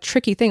of a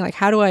tricky thing. Like,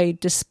 how do I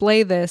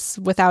display this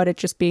without it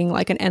just being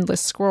like an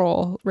endless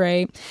scroll,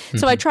 right? Mm-hmm.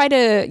 So I try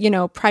to,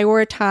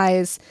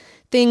 prioritize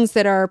things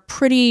that are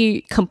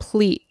pretty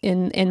complete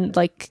in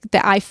like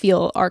that I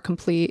feel are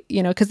complete,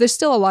 because there's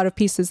still a lot of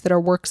pieces that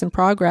are works in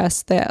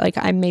progress that like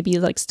I maybe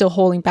like still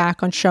holding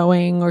back on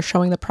showing or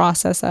showing the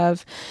process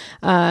of.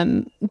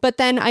 But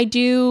then I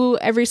do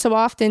every so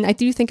often, I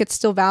do think it's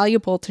still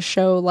valuable to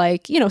show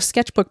like,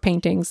 sketchbook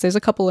paintings. There's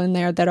a couple in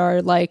there that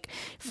are like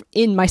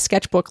in my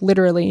sketchbook,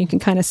 literally, you can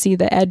kind of see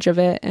the edge of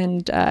it.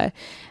 And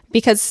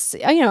because,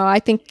 I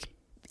think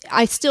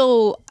I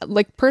still,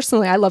 like,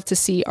 personally, I love to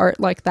see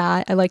art like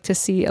that. I like to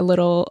see a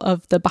little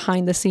of the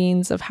behind the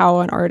scenes of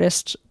how an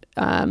artist,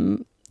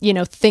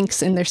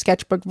 thinks in their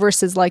sketchbook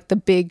versus like the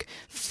big,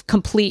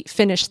 complete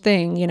finished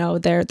thing.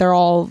 They're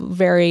all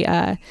very,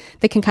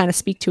 they can kind of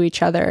speak to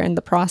each other and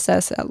the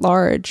process at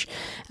large.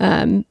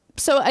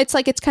 So it's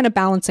like, it's kind of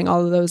balancing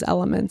all of those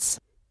elements.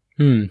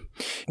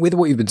 With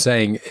what you've been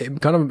saying, it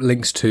kind of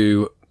links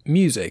to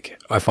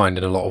music, I find,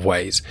 in a lot of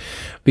ways,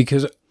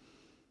 because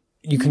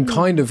you can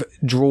kind of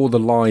draw the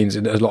lines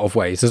in a lot of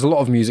ways. There's a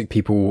lot of music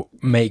people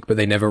make, but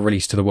they never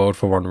release to the world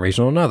for one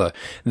reason or another.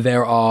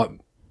 There are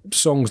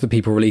songs that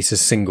people release as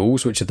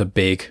singles, which are the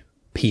big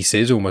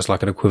pieces, almost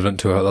like an equivalent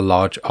to a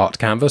large art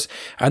canvas.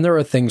 And there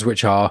are things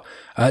which are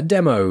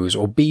demos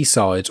or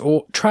B-sides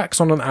or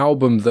tracks on an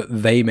album that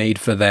they made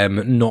for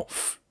them, not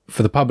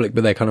for the public,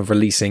 but they're kind of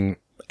releasing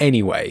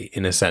anyway,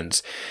 in a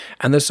sense.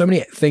 And there's so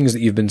many things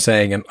that you've been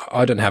saying, and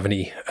I don't have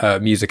any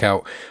music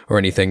out or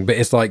anything, but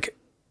it's like,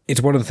 it's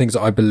one of the things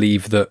that I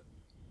believe that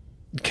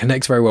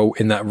connects very well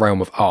in that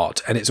realm of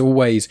art. And it's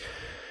always,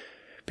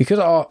 because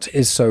art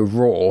is so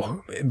raw,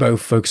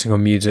 both focusing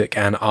on music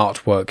and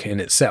artwork in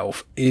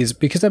itself, is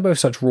because they're both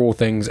such raw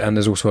things, and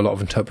there's also a lot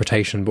of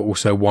interpretation, but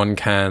also one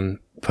can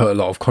put a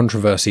lot of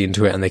controversy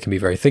into it, and they can be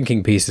very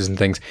thinking pieces and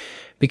things.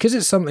 Because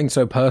it's something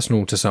so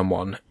personal to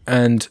someone,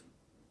 and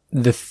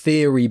the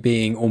theory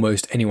being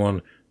almost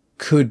anyone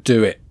could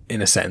do it,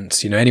 in a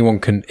sense,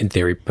 anyone can, in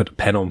theory, put a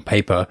pen on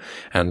paper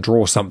and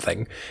draw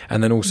something.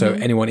 And then also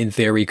anyone, in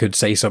theory, could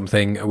say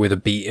something with a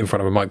beat in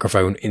front of a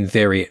microphone, in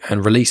theory,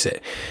 and release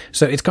it.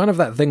 So it's kind of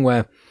that thing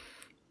where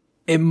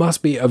it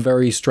must be a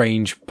very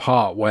strange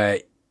part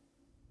where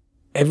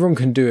everyone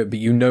can do it, but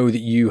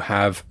that you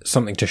have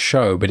something to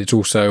show, but it's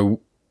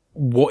also,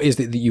 what is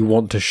it that you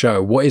want to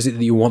show? What is it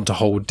that you want to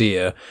hold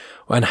dear?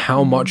 And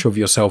how much of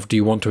yourself do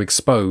you want to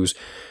expose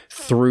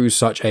through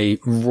such a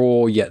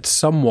raw yet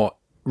somewhat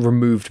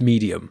removed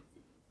medium?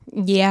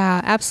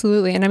 Yeah,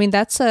 absolutely. And I mean,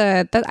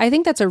 I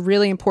think that's a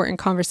really important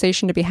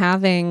conversation to be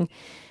having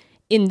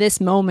in this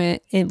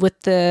moment,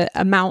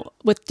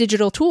 with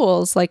digital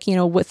tools, like,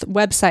 with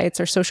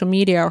websites or social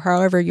media, or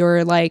however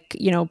you're like,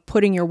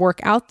 putting your work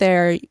out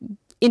there,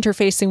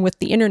 interfacing with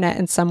the internet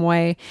in some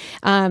way.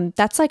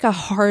 That's like a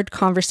hard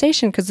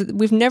conversation, because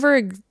we've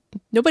never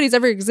nobody's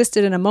ever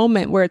existed in a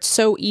moment where it's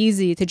so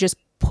easy to just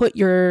put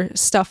your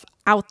stuff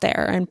out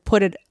there and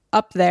put it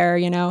up there.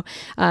 You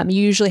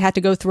usually have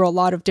to go through a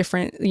lot of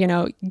different,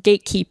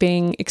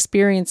 gatekeeping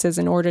experiences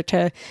in order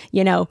to,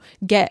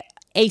 get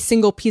a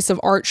single piece of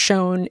art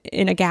shown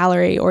in a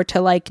gallery, or to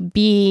like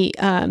be,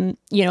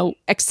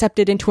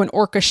 accepted into an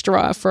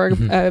orchestra for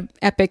a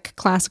epic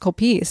classical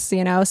piece,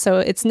 so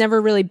it's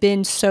never really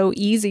been so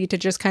easy to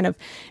just kind of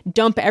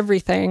dump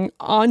everything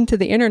onto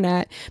the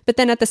internet. But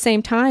then at the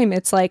same time,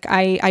 it's like,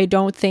 I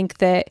don't think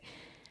that,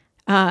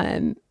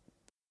 I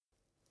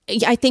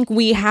think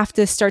we have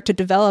to start to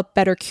develop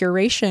better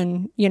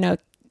curation,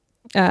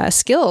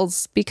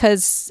 skills,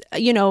 because,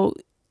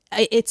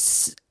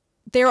 it's,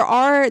 there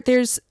are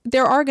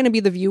going to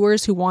be the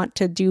viewers who want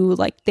to do,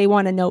 like, they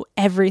want to know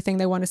everything.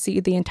 They want to see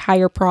the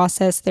entire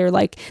process. They're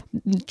like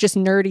just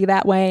nerdy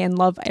that way and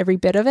love every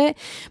bit of it.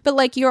 But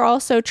like, you're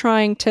also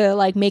trying to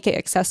like make it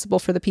accessible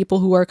for the people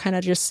who are kind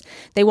of just,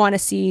 they want to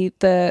see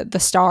the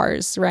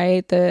stars,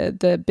 right?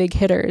 The big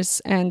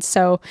hitters. And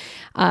so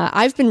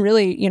I've been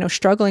really,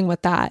 struggling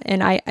with that.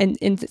 And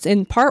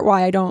in part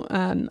why I don't,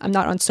 I'm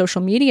not on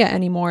social media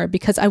anymore,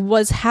 because I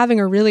was having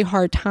a really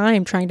hard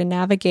time trying to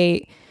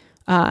navigate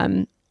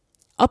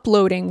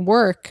uploading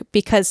work,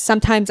 because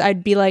sometimes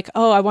I'd be like,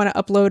 oh, I want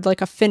to upload like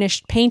a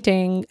finished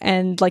painting,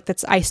 and like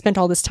I spent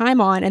all this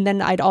time on, and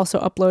then I'd also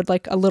upload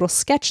like a little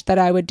sketch that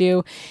I would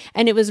do.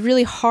 And it was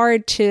really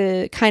hard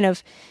to kind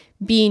of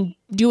be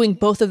doing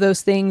both of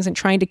those things and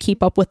trying to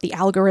keep up with the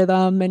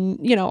algorithm and,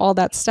 all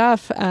that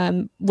stuff,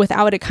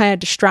 without it kind of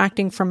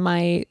distracting from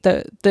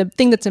the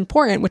thing that's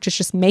important, which is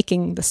just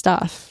making the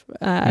stuff.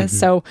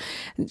 So,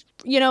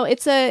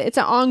 it's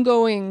an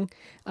ongoing,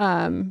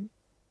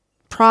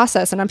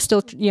 process, and I'm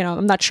still,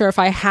 I'm not sure if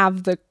I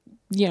have the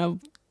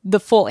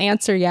full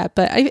answer yet,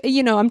 but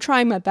I'm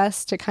trying my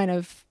best to kind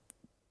of,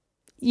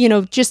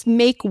 just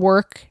make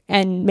work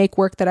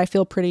that I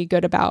feel pretty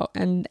good about,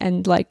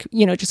 and like,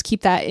 just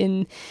keep that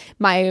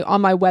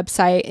on my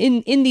website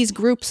in these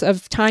groups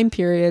of time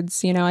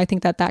periods. I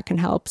think that can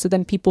help. So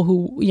then people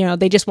who,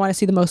 they just want to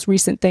see the most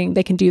recent thing,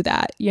 they can do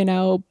that,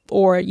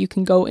 or you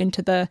can go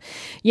into the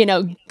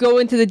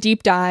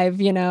deep dive,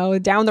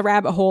 down the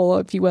rabbit hole,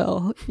 if you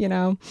will,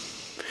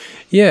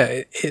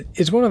 Yeah,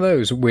 it's one of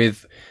those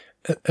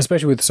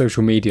especially with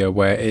social media,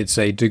 where it's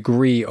a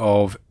degree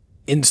of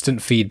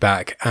instant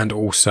feedback and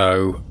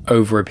also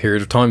over a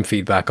period of time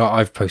feedback.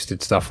 I've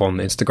posted stuff on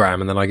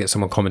Instagram and then I get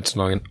someone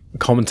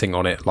commenting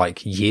on it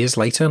like years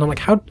later, and I'm like,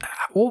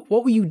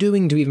 what were you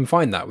doing to even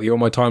find that? Were you on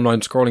my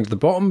timeline scrolling to the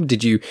bottom?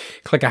 Did you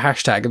click a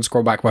hashtag and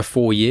scroll back by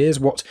 4 years?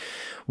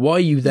 Why are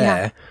you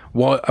there?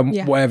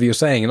 Yeah. Whatever you're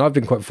saying. And I've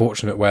been quite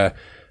fortunate where,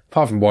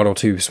 apart from one or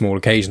two small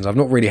occasions, I've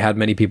not really had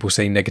many people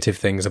saying negative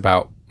things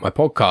about my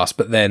podcast,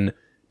 but then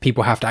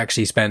people have to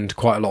actually spend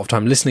quite a lot of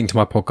time listening to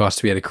my podcast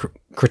to be able to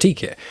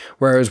critique it.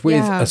 Whereas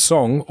with a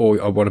song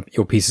or one of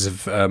your pieces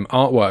of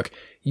artwork,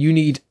 you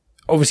need,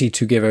 obviously,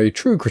 to give a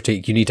true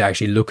critique, you need to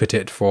actually look at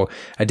it for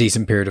a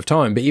decent period of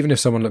time. But even if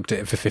someone looked at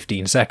it for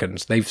 15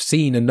 seconds, they've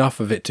seen enough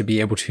of it to be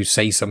able to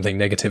say something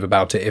negative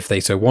about it if they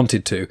so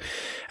wanted to.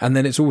 And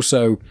then it's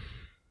also,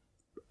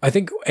 I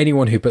think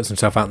anyone who puts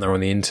himself out there on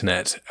the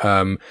internet,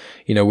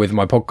 with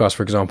my podcast,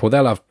 for example,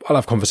 I'll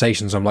have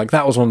conversations. I'm like,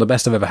 that was one of the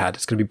best I've ever had.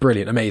 It's going to be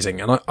brilliant, amazing.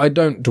 And I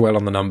don't dwell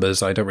on the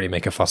numbers. I don't really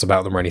make a fuss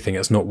about them or anything.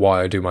 It's not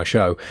why I do my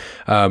show.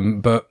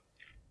 But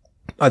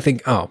I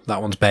think,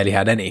 that one's barely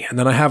had any. And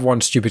then I have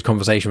one stupid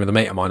conversation with a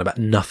mate of mine about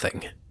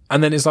nothing.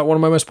 And then it's like one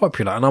of my most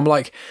popular. And I'm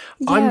like,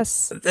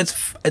 yes.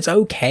 It's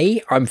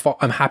okay. I'm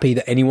happy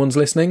that anyone's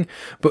listening.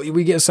 But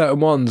we get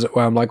certain ones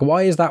where I'm like,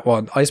 why is that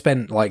one? I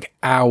spent like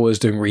hours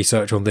doing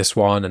research on this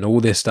one and all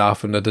this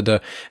stuff and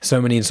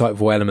so many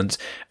insightful elements.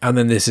 And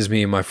then this is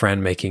me and my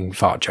friend making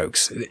fart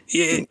jokes. And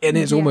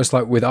it's almost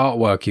like with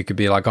artwork, you could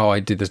be like, I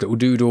did this little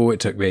doodle. It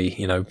took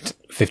me,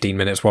 15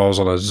 minutes while I was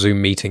on a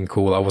Zoom meeting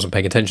call that I wasn't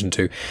paying attention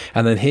to.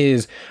 And then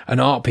here's an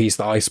art piece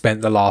that I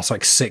spent the last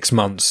 6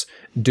 months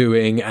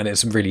doing, and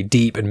it's really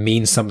deep and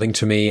means something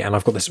to me, and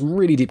I've got this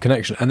really deep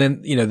connection. And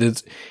then,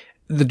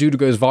 the doodle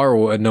goes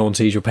viral and no one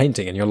sees your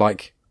painting, and you're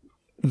like,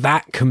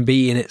 that can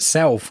be in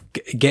itself,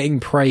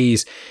 getting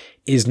praise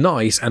is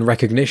nice and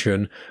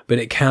recognition, but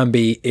it can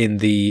be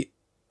in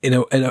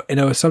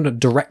a some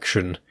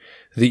direction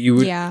that you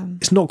would,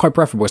 it's not quite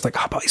preferable. It's like,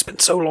 but I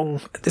spent so long,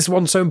 this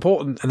one's so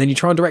important, and then you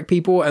try and direct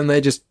people and they're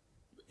just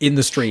in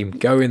the stream,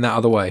 go in that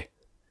other way.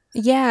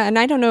 Yeah, and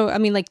I don't know, I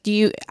mean, like, do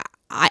you,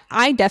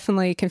 I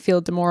definitely can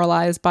feel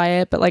demoralized by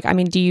it, but like, I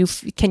mean,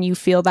 can you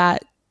feel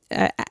that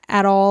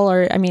at all?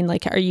 Or, I mean,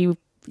 like, are you,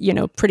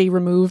 pretty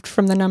removed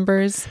from the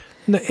numbers?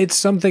 No, it's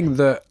something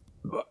that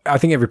I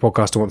think every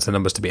podcaster wants the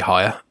numbers to be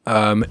higher.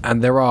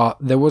 And there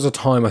was a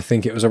time, I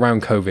think it was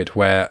around COVID,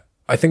 where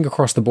I think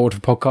across the board for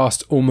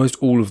podcasts, almost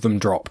all of them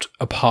dropped,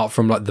 apart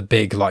from like the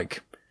big,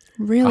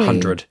 Really?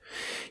 100.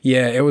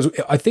 Yeah, it was.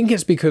 I think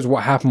it's because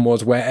what happened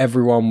was where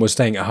everyone was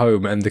staying at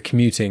home and the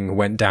commuting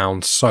went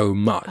down so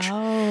much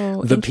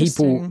that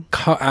people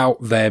cut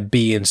out their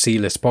B and C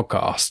list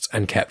podcasts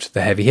and kept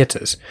the heavy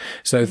hitters.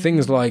 So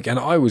things like, and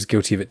I was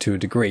guilty of it to a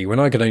degree, when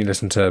I could only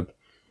listen to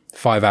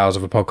 5 hours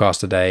of a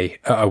podcast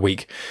a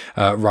week,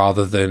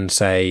 rather than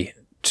say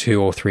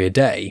 2 or 3 a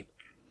day.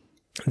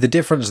 The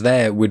difference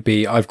there would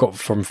be I've got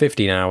from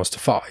 15 hours to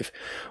 5.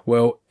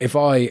 Well, if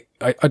I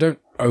don't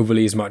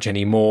overly as much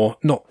anymore,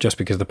 not just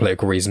because of the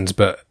political reasons,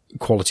 but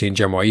quality in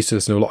general. I used to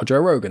listen to a lot of Joe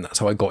Rogan. That's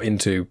how I got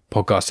into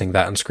podcasting,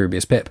 that and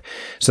Scroobius Pip.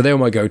 So they were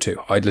my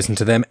go-to. I'd listen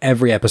to them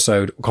every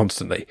episode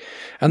constantly.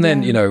 And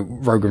then,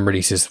 Rogan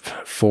releases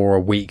 4 a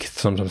week,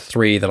 sometimes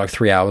 3. They're like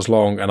 3 hours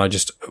long. And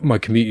my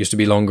commute used to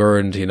be longer.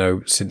 And,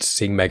 since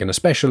seeing Megan,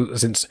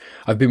 since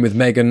I've been with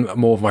Megan,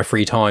 more of my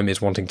free time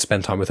is wanting to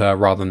spend time with her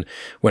rather than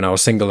when I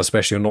was single,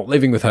 especially, or not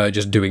living with her,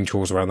 just doing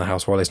chores around the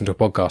house while I listen to a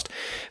podcast.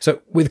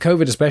 So with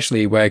COVID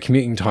especially, where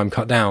commuting time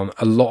cut down,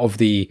 a lot of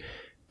the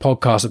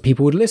podcasts that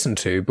people would listen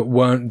to, but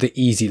weren't the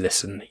easy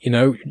listen.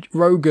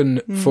 Rogan,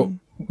 for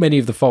many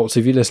of the faults,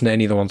 if you listen to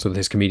any of the ones with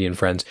his comedian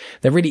friends,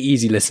 they're really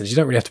easy listens. You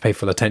don't really have to pay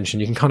full attention.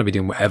 You can kind of be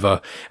doing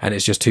whatever, and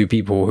it's just 2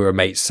 people who are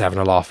mates having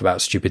a laugh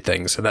about stupid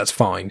things, so that's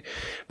fine.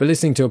 But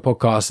listening to a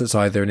podcast that's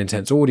either an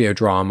intense audio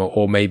drama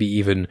or maybe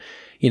even,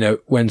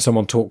 when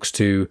someone talks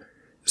to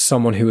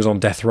someone who was on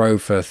death row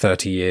for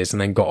 30 years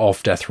and then got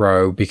off death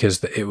row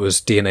because it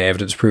was DNA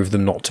evidence proved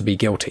them not to be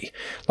guilty.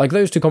 Like,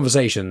 those 2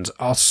 conversations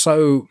are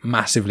so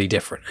massively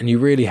different, and you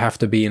really have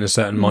to be in a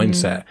certain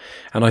mindset.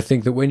 And I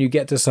think that when you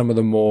get to some of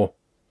the more,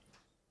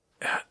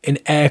 in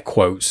air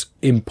quotes,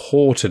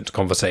 important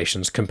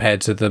conversations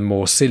compared to the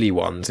more silly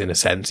ones, in a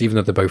sense, even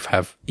though they both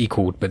have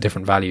equal but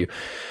different value,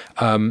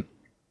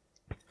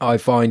 I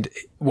find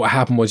what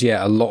happened was,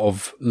 a lot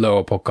of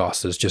lower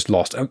podcasters just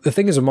lost. And the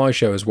thing is with my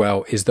show as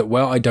well is that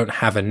where I don't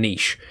have a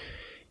niche,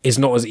 it's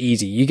not as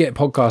easy. You get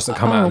podcasts that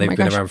come out and they've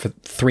been around for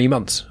 3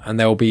 months and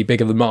they'll be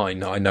bigger than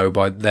mine. I know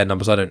by their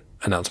numbers. I don't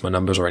announce my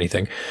numbers or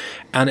anything.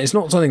 And it's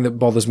not something that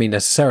bothers me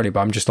necessarily,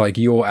 but I'm just like,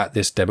 you're at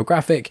this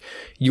demographic.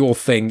 Your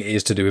thing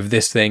is to do with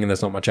this thing, and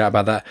there's not much out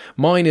about that.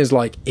 Mine is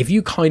like, if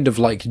you kind of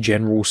like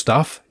general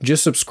stuff,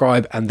 just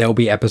subscribe and there'll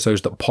be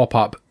episodes that pop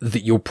up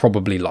that you'll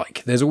probably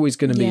like. There's always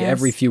going to be,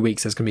 every few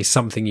weeks, there's going to be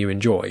something you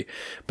enjoy,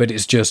 but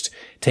it's just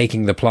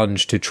taking the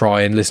plunge to try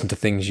and listen to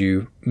things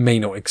you may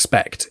not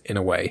expect in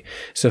a way.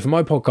 So for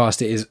my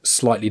podcast, it is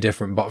slightly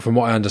different, but from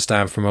what I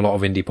understand from a lot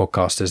of indie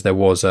podcasters, there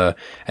was a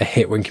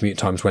hit when commute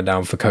times went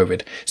down for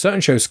COVID.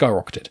 Certain shows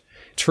skyrocketed.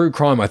 True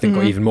crime, I think,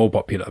 got even more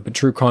popular, but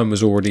true crime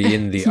was already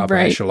in the upper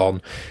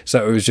echelon.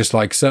 So it was just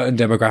like certain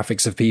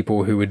demographics of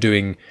people who were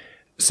doing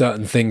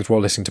certain things while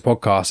listening to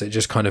podcasts. It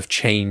just kind of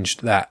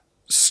changed that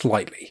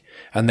slightly.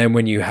 And then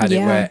when you had it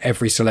where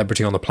every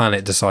celebrity on the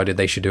planet decided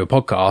they should do a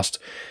podcast,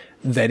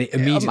 then it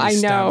immediately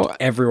stamped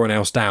everyone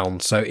else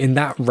down. So in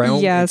that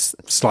realm, it's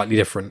slightly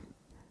different.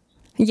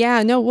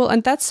 Yeah, no, well,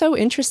 and that's so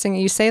interesting that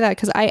you say that,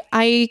 because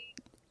I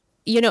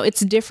it's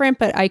different,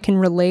 but I can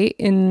relate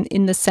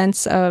in the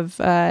sense of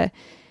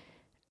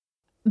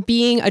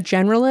being a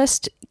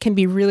generalist can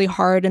be really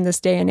hard in this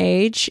day and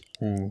age.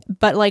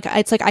 But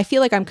it's like I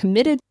feel like I'm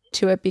committed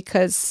to it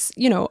because,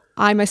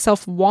 I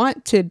myself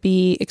want to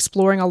be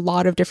exploring a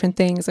lot of different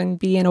things and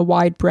be in a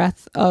wide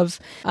breadth of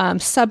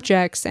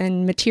subjects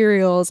and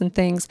materials and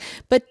things.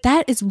 But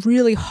that is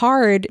really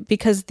hard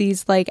because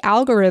these like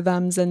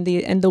algorithms and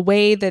the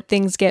way that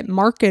things get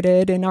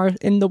marketed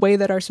in the way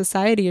that our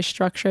society is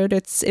structured,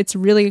 it's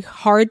really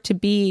hard to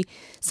be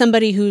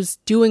somebody who's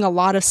doing a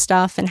lot of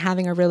stuff and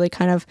having a really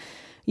kind of,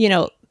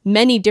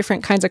 many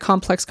different kinds of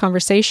complex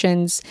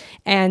conversations,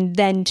 and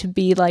then to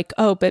be like,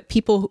 oh, but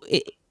people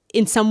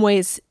in some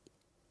ways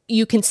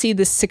you can see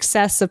the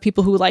success of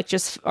people who like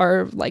just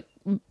are like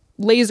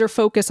laser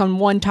focused on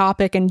one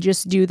topic and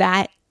just do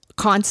that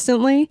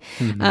constantly.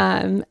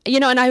 And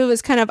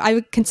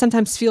I can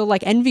sometimes feel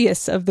like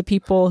envious of the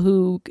people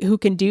who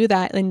can do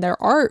that in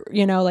their art.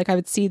 Like I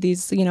would see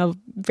these,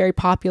 very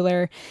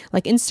popular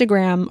like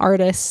Instagram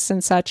artists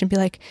and such and be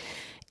like,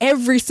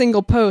 every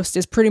single post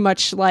is pretty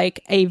much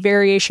like a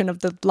variation of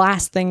the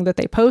last thing that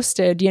they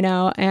posted,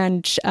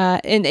 and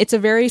it's a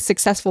very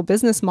successul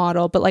business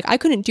model, but like I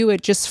couldn't do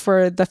it just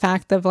for the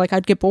fact of like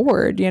I'd get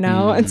bored,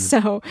 and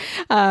so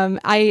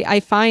I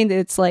find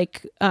it's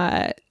like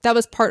that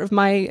was part of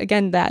my,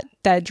 again, that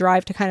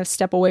drive to kind of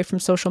step away from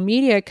social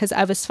media, because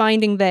I was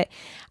finding that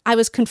I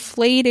was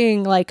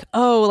conflating like,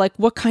 oh, like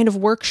what kind of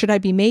work should I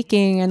be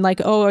making? And like,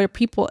 oh, are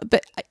people,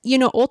 but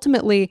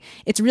ultimately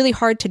it's really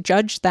hard to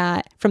judge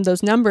that from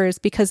those numbers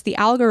because the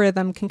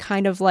algorithm can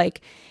kind of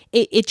like,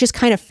 it just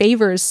kind of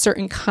favors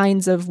certain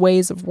kinds of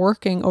ways of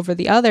working over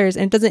the others.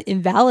 And it doesn't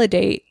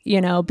invalidate,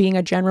 being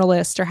a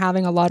generalist or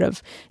having a lot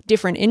of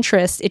different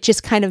interests. It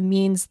just kind of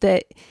means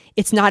that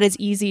it's not as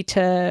easy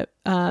to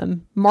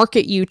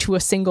market you to a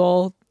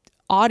single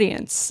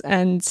audience.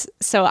 And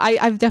so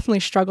I've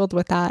definitely struggled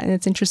with that. And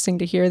it's interesting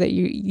to hear that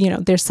you know,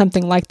 there's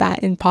something like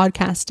that in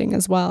podcasting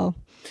as well.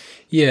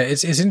 Yeah,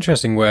 it's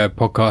interesting where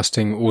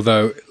podcasting,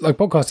 although like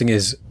podcasting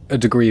is a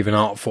degree of an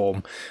art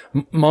form,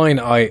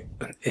 mine,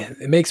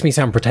 it makes me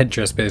sound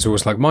pretentious, but it's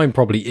always like mine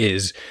probably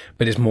is,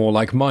 but it's more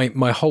like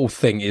my whole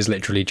thing is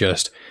literally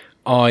just,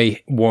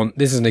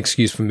 this is an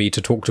excuse for me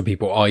to talk to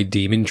people I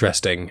deem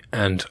interesting,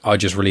 and I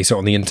just release it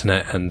on the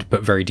internet and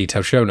put very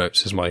detailed show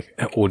notes, as my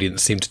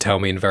audience seem to tell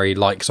me, and very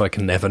so I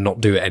can never not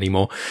do it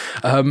anymore.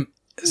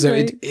 So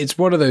Right. it's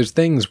one of those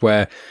things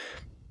where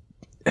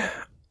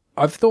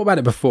I've thought about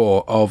it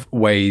before of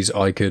ways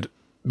I could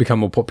become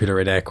more popular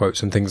in air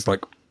quotes and things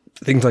like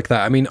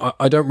that. I mean,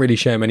 I don't really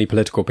share many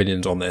political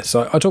opinions on this.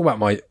 I talk about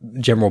my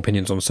general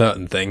opinions on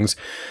certain things.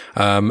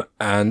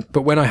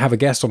 But when I have a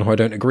guest on who I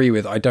don't agree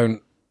with, I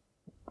don't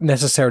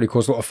necessarily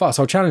cause a lot of fuss.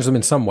 I'll challenge them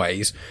in some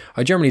ways.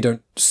 I generally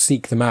don't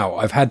seek them out.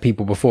 I've had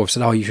people before who've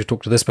said, oh, you should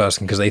talk to this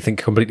person because they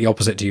think completely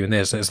opposite to you in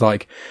this. And it's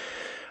like,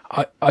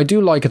 I do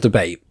like a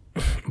debate,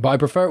 but I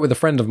prefer it with a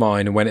friend of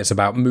mine when it's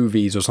about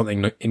movies or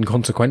something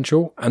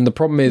inconsequential. And the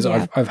problem is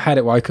I've had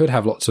it where I could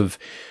have lots of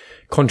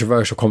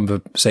controversial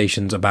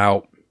conversations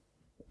about,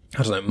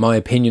 I don't know, my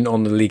opinion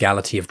on the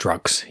legality of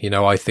drugs. You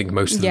know, I think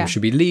most of them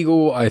should be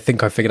legal. I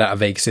think I figured out a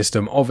vague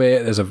system of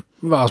it. There's a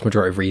vast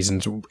majority of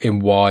reasons in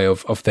why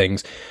of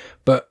things.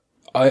 But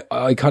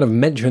I kind of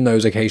mention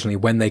those occasionally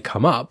when they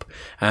come up.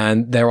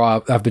 And there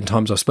have been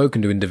times I've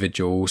spoken to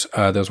individuals.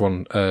 There was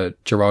one,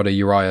 Gerardo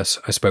Urias,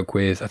 I spoke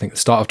with, I think, at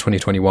the start of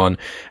 2021.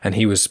 And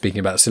he was speaking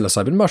about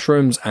psilocybin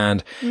mushrooms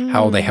and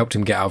how they helped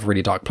him get out of a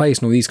really dark place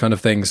and all these kind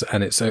of things.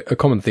 And it's a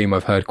common theme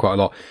I've heard quite a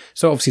lot.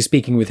 So obviously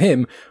speaking with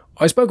him,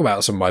 I spoke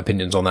about some of my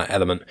opinions on that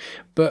element.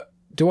 But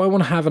do I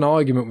want to have an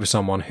argument with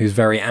someone who's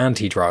very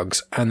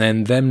anti-drugs and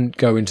then them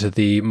go into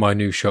the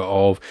minutiae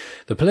of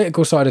the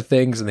political side of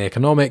things and the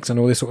economics and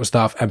all this sort of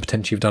stuff, and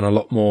potentially have done a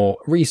lot more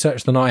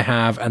research than I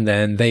have, and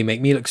then they make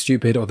me look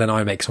stupid, or then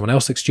I make someone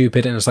else look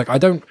stupid, and it's like I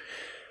don't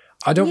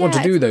want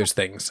to do those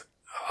things.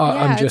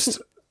 I'm just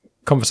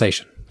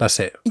conversation. That's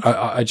it.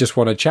 I just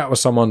want to chat with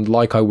someone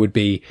like I would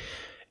be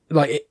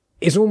like.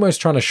 It's almost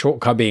trying to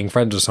shortcut being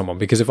friends with someone,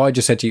 because if I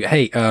just said to you,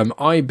 hey,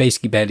 I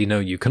basically barely know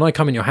you. Can I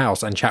come in your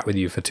house and chat with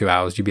you for 2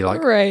 hours? You'd be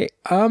like, Right.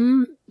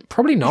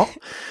 Probably not.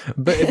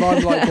 But if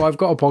I'm like, well, I've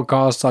got a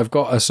podcast, I've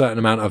got a certain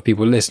amount of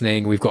people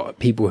listening, we've got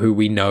people who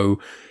we know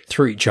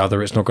through each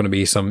other. It's not going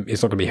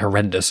to be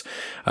horrendous,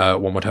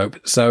 one would hope.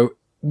 So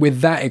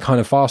with that, it kind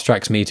of fast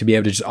tracks me to be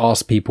able to just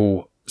ask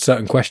people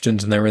certain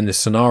questions, and they're in this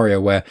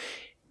scenario where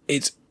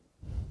it's,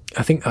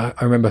 I think I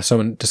remember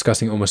someone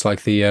discussing almost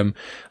like the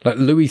like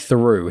Louis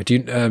Theroux. Do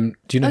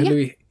you know who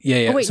Louis?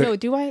 Yeah. Oh, wait, so, no,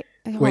 do I?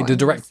 Wait,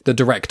 the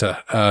director.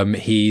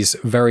 He's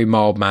very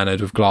mild mannered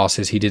with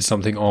glasses. He did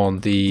something on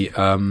the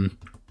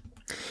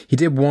he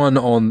did one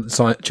on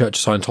Church of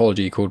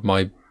Scientology called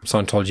My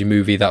Scientology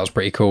Movie. That was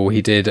pretty cool.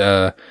 He did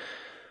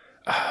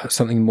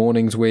something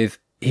Mornings with.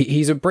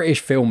 He's a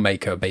British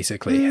filmmaker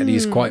basically, and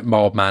he's quite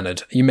mild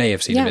mannered. You may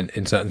have seen him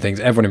in certain things.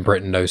 Everyone in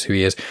Britain knows who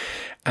he is,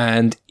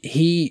 and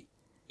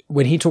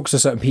when he talks to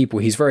certain people,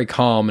 he's very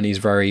calm and he's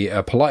very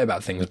polite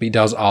about things, but he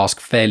does ask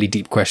fairly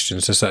deep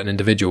questions to certain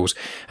individuals.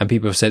 And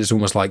people have said it's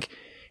almost like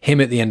him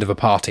at the end of a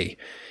party.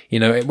 You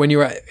know,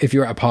 if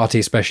you're at a party,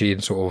 especially in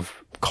sort of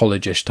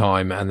college-ish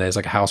time, and there's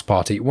like a house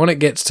party, when it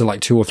gets to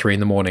like 2 or 3 in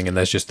the morning and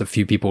there's just a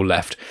few people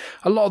left,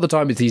 a lot of the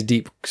time it's these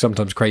deep,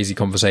 sometimes crazy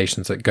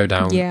conversations that go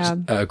down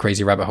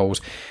crazy rabbit holes.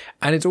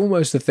 And it's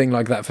almost a thing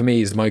like that for me.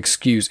 Is my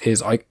excuse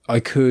is I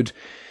could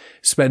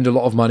spend a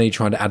lot of money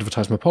trying to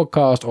advertise my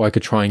podcast, or I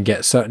could try and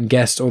get certain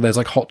guests, or there's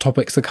like hot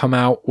topics that come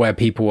out where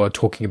people are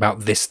talking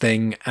about this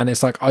thing. And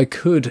it's like, I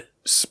could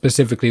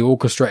specifically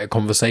orchestrate a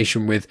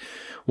conversation with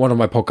one of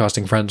my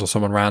podcasting friends or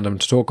someone random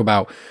to talk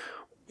about,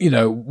 you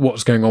know,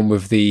 what's going on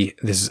with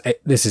this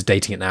is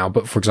dating it now,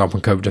 but for example,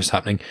 when COVID was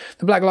happening,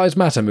 the Black Lives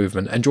Matter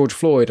movement and George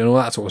Floyd and all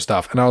that sort of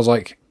stuff. And I was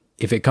like,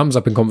 if it comes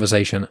up in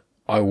conversation,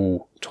 I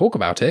will talk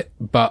about it,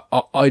 but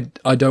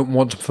I don't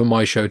want for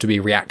my show to be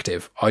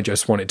reactive. I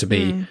just want it to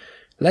be,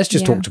 let's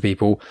just talk to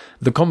people.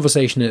 The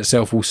conversation in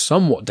itself will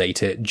somewhat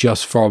date it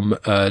just from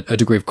a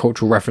degree of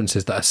cultural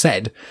references that are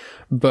said.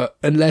 But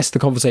unless the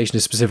conversation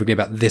is specifically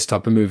about this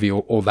type of movie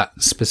or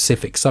that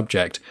specific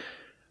subject,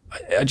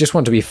 I just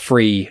want to be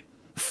free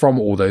from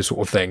all those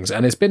sort of things.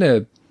 And it's been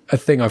a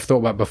thing I've thought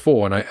about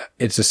before. And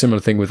it's a similar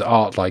thing with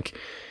art. Like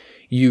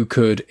you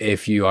could,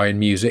 if you are in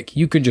music,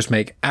 you could just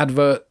make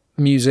advert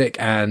music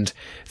and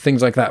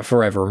things like that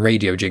forever, and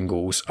radio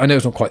jingles. I know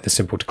it's not quite this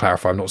simple to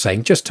clarify. I'm not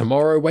saying just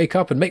tomorrow wake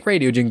up and make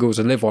radio jingles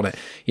and live on it,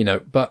 you know,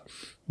 but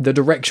the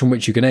direction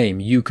which you can aim,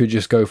 you could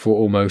just go for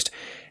almost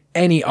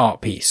any art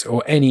piece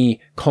or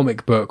any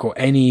comic book or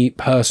any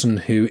person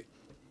who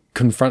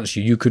confronts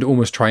you. You could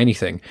almost try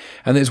anything.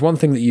 And there's one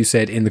thing that you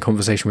said in the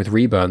conversation with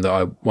Reburn that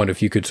I wonder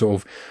if you could sort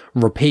of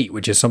repeat,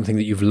 which is something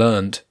that you've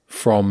learned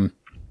from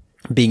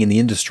being in the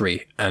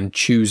industry, and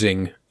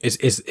choosing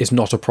is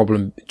not a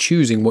problem,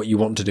 choosing what you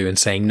want to do and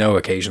saying no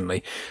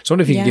occasionally. So I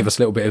wonder if you could give us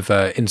a little bit of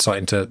insight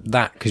into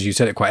that, because you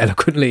said it quite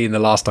eloquently in the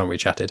last time we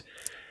chatted.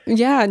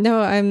 Yeah,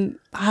 no,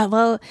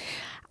 well,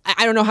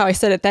 I don't know how I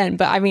said it then,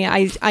 but I mean,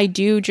 I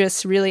do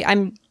just really,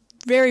 I'm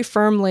very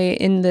firmly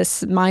in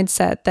this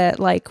mindset that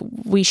like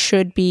we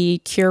should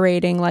be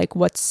curating like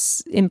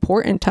what's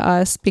important to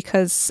us,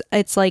 because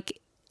it's like,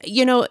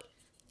 you know,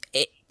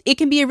 it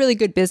can be a really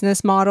good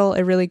business model,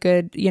 a really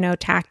good, you know,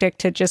 tactic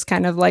to just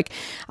kind of like,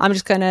 I'm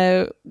just going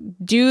to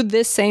do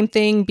this same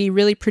thing, be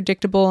really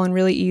predictable and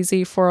really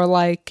easy for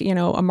like, you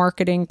know, a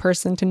marketing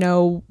person to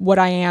know what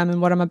I am and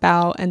what I'm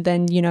about. And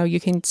then, you know, you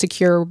can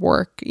secure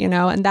work, you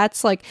know, and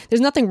that's like, there's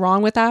nothing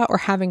wrong with that or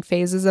having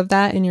phases of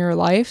that in your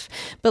life.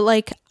 But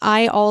like,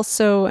 I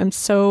also am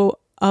so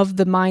of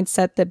the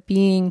mindset that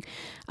being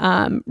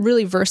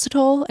really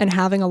versatile and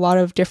having a lot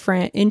of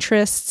different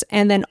interests,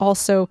 and then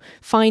also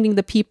finding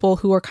the people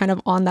who are kind of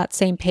on that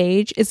same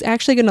page is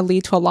actually going to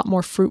lead to a lot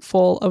more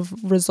fruitful of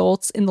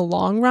results in the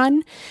long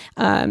run.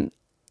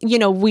 You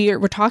know,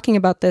 we're talking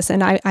about this,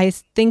 and I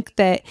think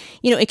that,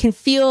 you know, it can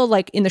feel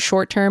like in the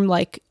short term,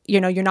 like,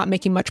 you know, you're not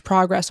making much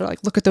progress, or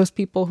like, look at those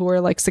people who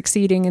are like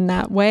succeeding in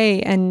that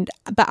way.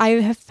 But I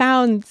have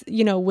found,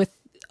 you know, with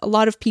a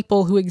lot of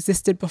people who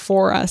existed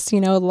before us, you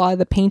know, a lot of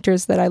the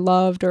painters that I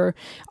loved or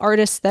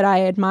artists that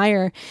I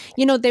admire,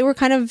 you know, they were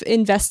kind of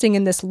investing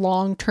in this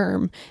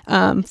long-term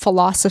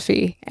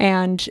philosophy.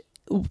 And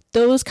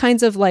those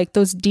kinds of like,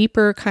 those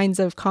deeper kinds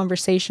of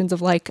conversations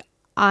of like,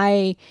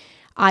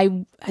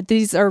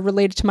 these are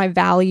related to my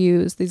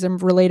values. These are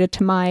related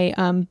to my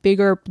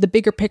the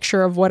bigger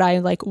picture of what I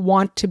like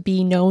want to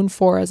be known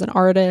for as an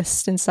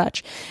artist and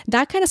such.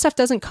 That kind of stuff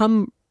doesn't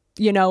come,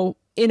 you know,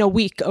 in a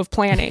week of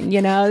planning, you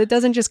know, it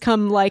doesn't just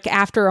come like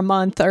after a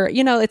month, or,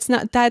 you know, it's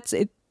not, that's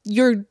it.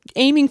 You're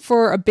aiming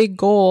for a big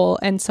goal.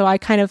 And so I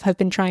kind of have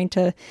been trying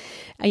to,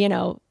 you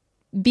know,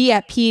 be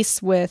at peace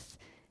with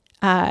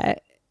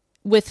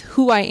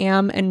who I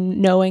am,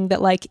 and knowing that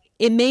like,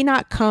 it may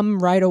not come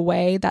right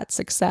away, that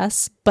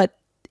success, but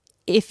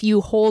if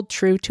you hold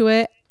true to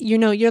it, you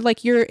know,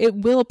 it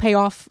will pay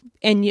off,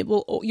 and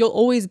you'll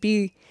always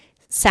be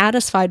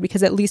satisfied,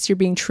 because at least you're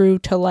being true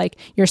to like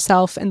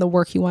yourself and the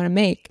work you want to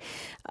make.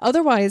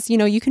 Otherwise, you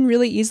know, you can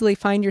really easily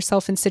find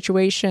yourself in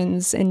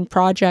situations and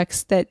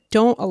projects that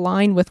don't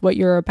align with what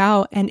you're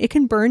about, and it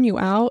can burn you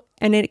out,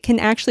 and it can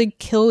actually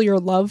kill your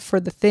love for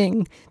the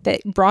thing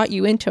that brought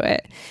you into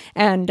it.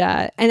 And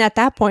at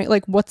that point,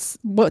 like, what's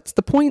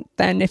the point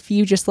then, if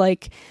you just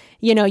like,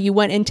 you know, you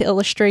went into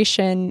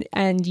illustration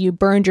and you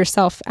burned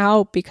yourself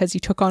out because you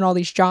took on all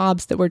these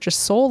jobs that were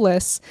just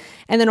soulless.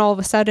 And then all of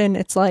a sudden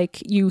it's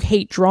like, you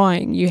hate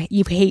drawing,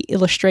 you hate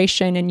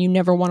illustration, and you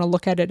never want to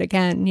look at it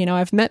again. You know,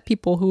 I've met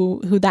people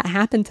who that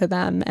happened to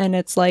them, and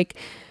it's like,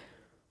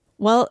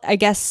 well, I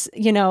guess,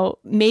 you know,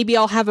 maybe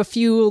I'll have a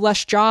few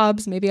less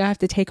jobs. Maybe I have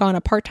to take on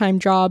a part-time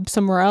job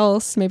somewhere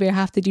else. Maybe I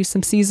have to do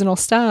some seasonal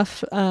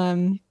stuff.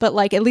 But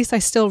like, at least I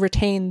still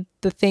retain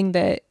the thing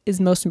that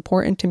is most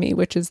important to me,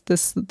 which is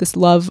this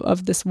love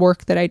of this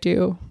work that I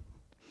do.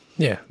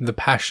 Yeah, the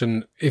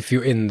passion. If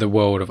you're in the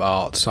world of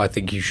arts, I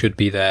think you should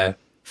be there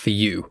for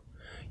you.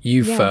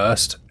 Yeah.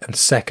 First, and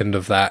second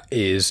of that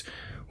is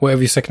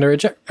whatever your secondary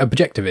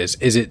objective is.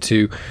 Is it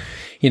to,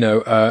 you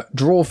know,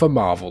 draw for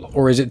Marvel?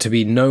 Or is it to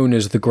be known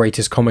as the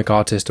greatest comic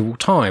artist of all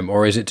time?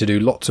 Or is it to do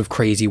lots of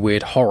crazy,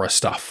 weird horror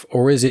stuff?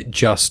 Or is it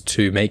just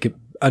to make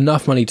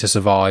enough money to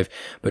survive,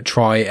 but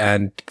try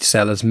and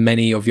sell as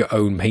many of your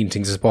own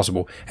paintings as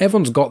possible?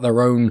 Everyone's got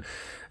their own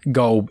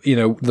goal. You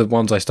know, the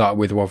ones I started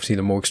with were obviously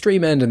the more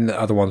extreme end, and the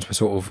other ones were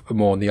sort of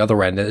more on the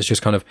other end. And it's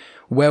just kind of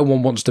where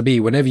one wants to be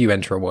whenever you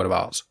enter a world of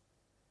arts.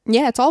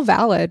 Yeah, it's all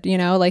valid, you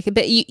know, like,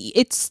 but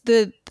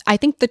I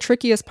think the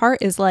trickiest part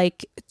is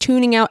like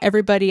tuning out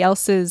everybody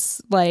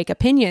else's like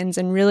opinions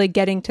and really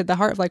getting to the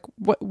heart of like,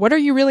 what are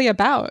you really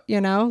about?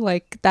 You know,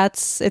 like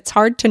it's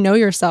hard to know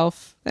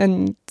yourself.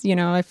 And, you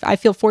know, I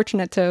feel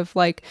fortunate to have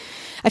like,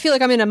 I feel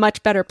like I'm in a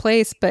much better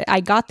place, but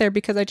I got there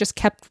because I just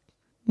kept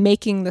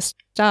making the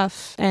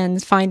stuff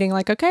and finding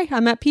like, okay,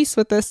 I'm at peace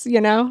with this, you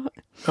know?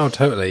 Oh,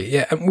 totally.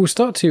 Yeah. And we'll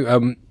start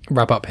to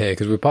wrap up here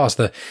because we're past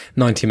the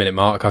 90-minute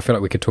mark. I feel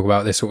like we could talk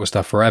about this sort of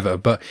stuff forever,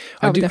 but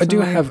I do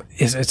have,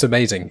 it's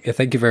amazing.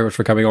 Thank you very much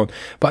for coming on.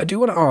 But I do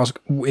want to ask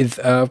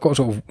I've got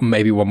sort of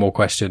maybe one more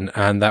question,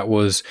 and that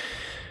was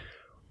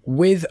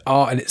with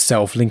art in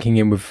itself, linking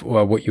in with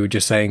what you were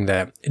just saying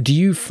there. Do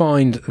you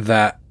find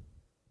that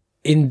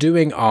in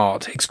doing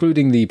art,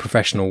 excluding the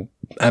professional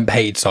and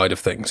paid side of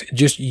things,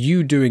 just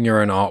you doing your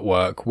own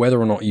artwork, whether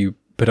or not you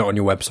put it on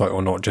your website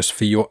or not, just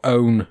for your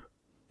own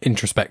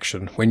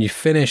introspection, when you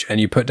finish and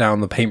you put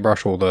down the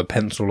paintbrush or the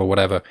pencil or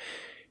whatever,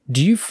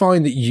 do you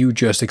find that you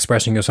just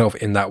expressing yourself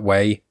in that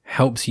way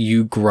helps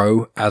you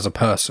grow as a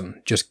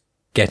person, just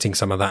getting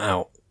some of that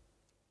out?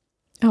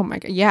 Oh my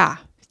God. Yeah.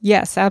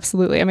 Yes,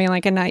 absolutely. I mean,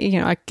 like, and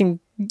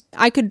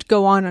I could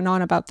go on and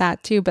on about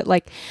that too, but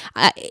like,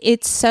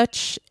 it's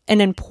such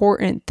an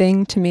important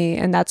thing to me.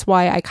 And that's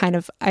why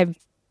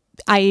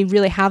I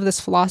really have this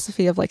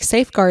philosophy of like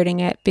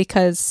safeguarding it,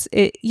 because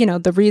it, you know,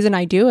 the reason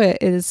I do it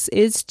is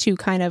to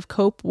kind of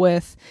cope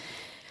with,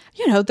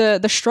 you know,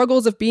 the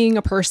struggles of being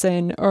a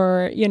person,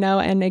 or, you know,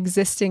 and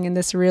existing in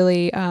this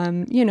really,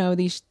 you know,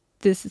 these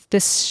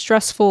this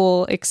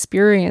stressful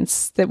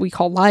experience that we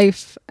call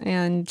life.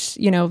 And,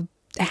 you know,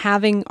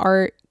 having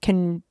art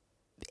can,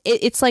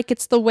 it's like,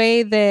 it's the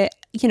way that,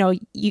 you know,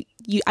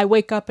 I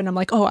wake up and I'm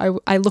like, oh,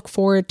 I look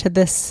forward to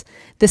this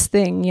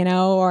thing, you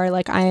know, or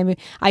like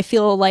I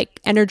feel like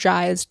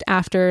energized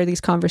after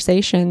these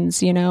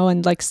conversations, you know,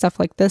 and like stuff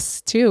like this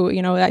too, you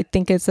know. I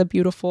think it's a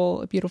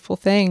beautiful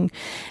thing.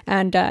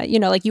 And you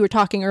know, like you were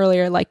talking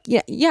earlier, like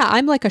yeah,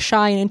 I'm like a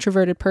shy and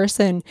introverted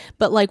person,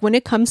 but like when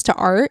it comes to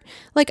art,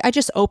 like I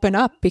just open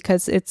up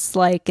because it's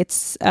like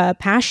it's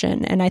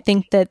passion, and I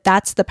think that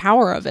that's the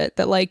power of it.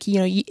 That like, you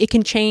know, it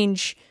can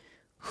change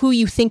who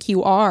you think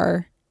you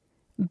are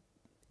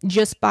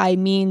just by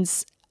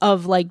means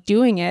of like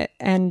doing it.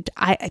 And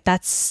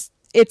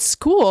it's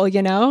cool,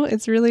 you know,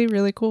 it's really,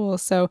 really cool.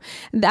 So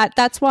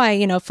that's why,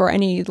 you know, for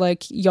any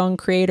like young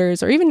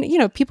creators or even, you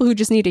know, people who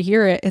just need to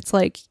hear it, it's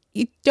like,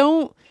 you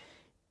don't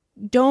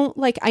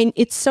like,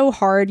 it's so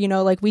hard, you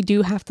know, like we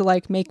do have to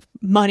like make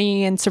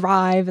money and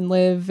survive and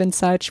live and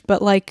such,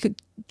 but like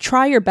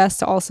try your best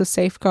to also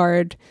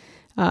safeguard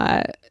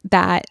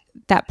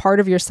that part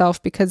of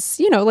yourself, because,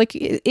 you know, like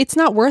it's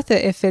not worth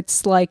it if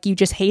it's like you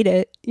just hate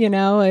it, you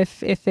know,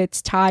 if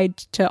it's tied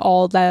to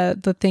all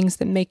the things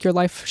that make your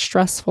life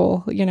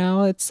stressful, you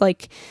know. It's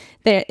like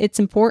that it's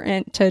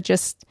important to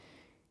just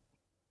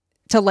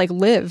to like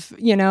live,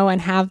 you know, and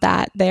have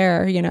that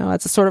there, you know,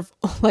 it's a sort of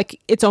like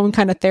its own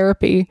kind of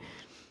therapy.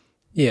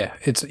 Yeah,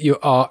 it's your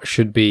art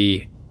should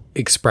be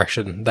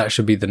expression. That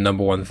should be the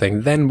number one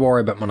thing. Then worry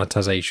about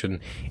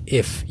monetization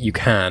if you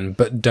can,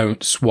 but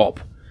don't swap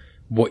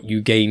what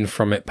you gain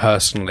from it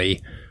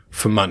personally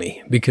for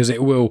money, because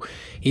it will,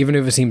 even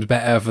if it seems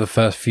better for the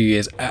first few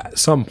years, at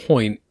some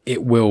point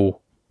it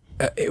will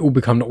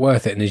become not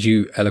worth it. And as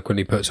you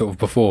eloquently put sort of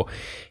before,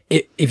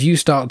 if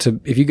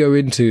you go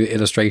into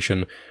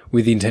illustration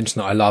with the intention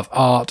that I love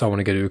art, I want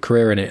to go do a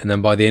career in it, and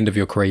then by the end of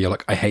your career you're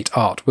like, I hate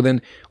art, well then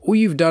all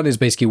you've done is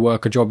basically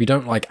work a job you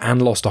don't like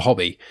and lost a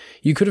hobby.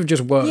 You could have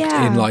just worked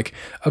in like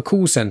a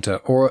call center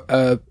or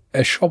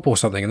a shop or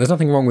something, and there's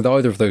nothing wrong with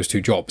either of those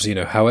two jobs, you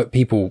know,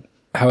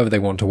 however they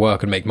want to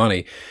work and make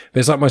money.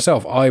 But it's like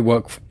myself, I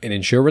work in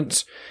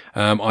insurance.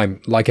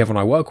 I'm like everyone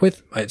I work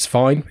with. It's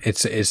fine.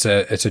 It's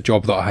a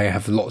job that I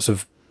have lots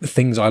of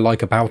things I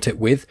like about it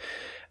with.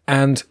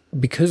 And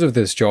because of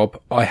this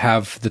job, I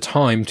have the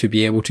time to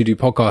be able to do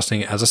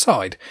podcasting as a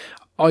side.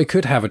 I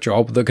could have a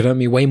job that could earn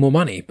me way more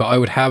money, but I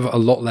would have a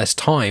lot less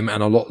time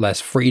and a lot less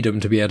freedom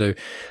to be able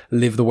to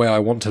live the way I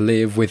want to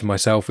live with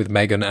myself, with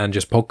Megan, and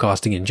just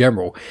podcasting in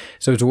general.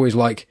 So it's always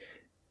like,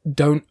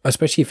 don't,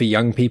 especially for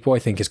young people, I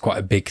think is quite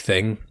a big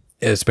thing,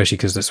 especially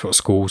because that's what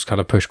schools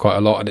kind of push quite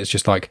a lot. And it's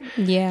just like,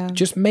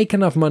 just make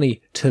enough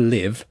money to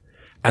live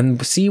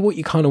and see what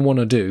you kind of want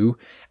to do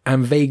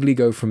and vaguely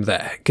go from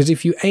there. Because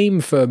if you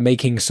aim for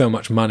making so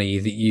much money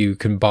that you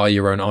can buy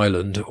your own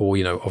island, or,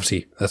 you know,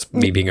 obviously that's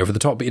me being over the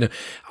top, but, you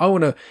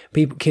know,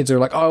 kids are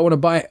like, oh, I want to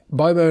buy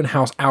my own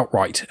house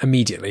outright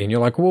immediately. And you're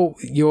like, well,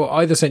 you're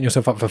either setting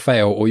yourself up for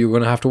fail, or you're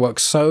going to have to work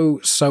so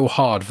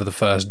hard for the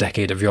first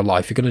decade of your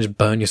life. You're going to just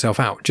burn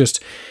yourself out.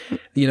 Just,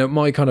 you know,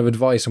 my kind of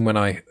advice, and when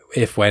I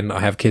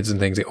have kids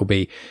and things, it will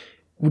be,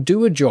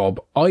 do a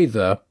job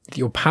either that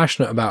you're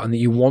passionate about and that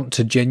you want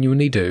to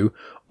genuinely do,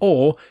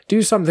 or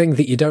do something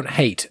that you don't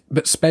hate,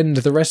 but spend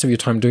the rest of your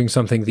time doing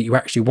something that you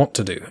actually want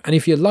to do. And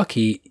if you're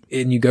lucky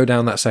and you go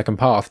down that second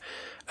path,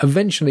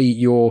 eventually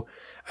you're,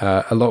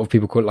 a lot of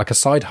people call it like a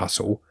side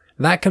hustle,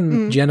 that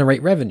can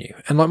generate revenue.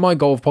 And like my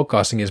goal of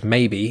podcasting is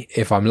maybe,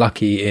 if I'm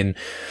lucky in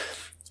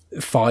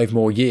 5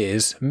 more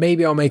years,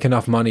 maybe I'll make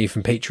enough money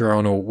from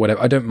Patreon or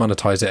whatever. I don't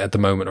monetize it at the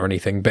moment or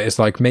anything, but it's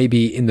like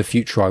maybe in the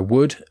future I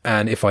would.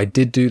 And if I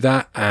did do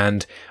that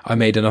and I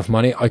made enough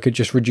money, I could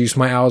just reduce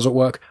my hours at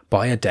work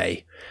by a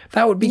day.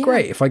 That would be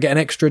great. If I get an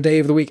extra day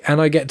of the week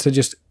and I get to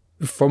just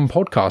from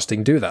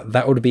podcasting do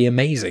that would be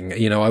amazing.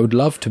 You know, I would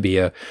love to be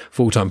a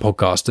full-time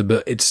podcaster,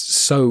 but it's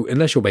so,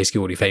 unless you're basically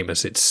already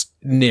famous, it's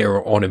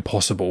near on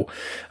impossible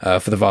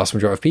for the vast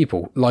majority of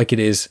people, like it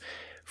is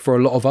for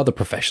a lot of other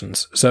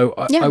professions. So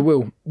I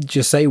will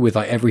just say, with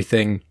like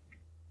everything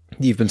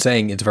you've been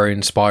saying, it's very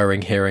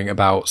inspiring hearing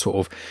about sort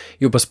of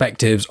your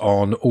perspectives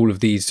on all of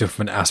these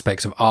different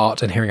aspects of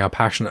art and hearing how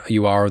passionate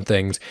you are on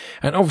things.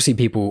 And obviously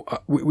people,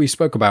 we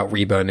spoke about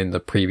Reburn in the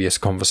previous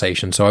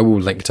conversation, so I will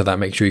link to that.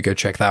 Make sure you go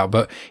check that out.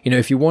 But, you know,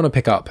 if you want to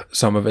pick up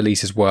some of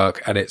Elise's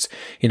work, and it's,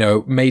 you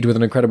know, made with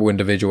an incredible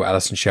individual,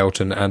 Alison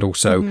Shelton, and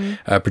also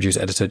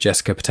producer editor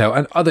Jessica Patel,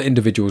 and other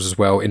individuals as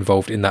well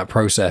involved in that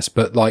process.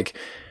 But like,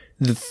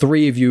 the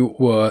three of you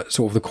were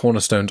sort of the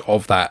cornerstones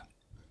of that,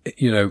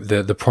 you know,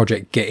 the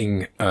project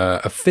getting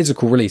a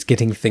physical release,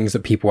 getting things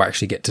that people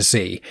actually get to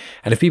see.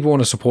 And if people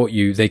want to support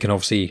you, they can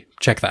obviously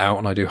check that out,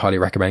 and I do highly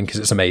recommend, because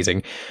it's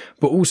amazing.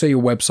 But also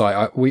your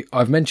website,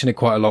 I've mentioned it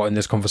quite a lot in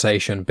this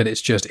conversation, but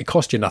it's just, it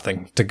costs you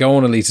nothing to go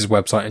on Elise's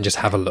website and just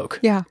have a look.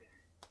 Yeah.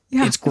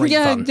 It's great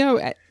fun. No,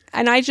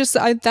 and I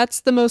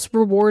that's the most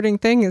rewarding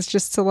thing, is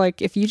just to like,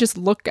 if you just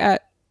look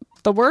at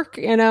the work,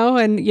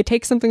 and you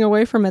take something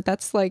away from it.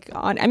 That's like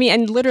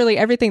and literally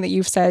everything that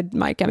you've said,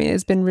 Mike,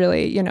 has been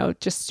really,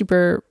 just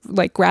super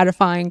like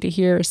gratifying to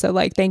hear. So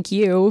like, thank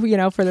you,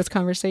 for this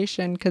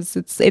conversation. Cause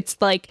it's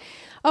like,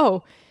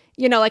 oh,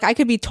 like I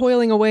could be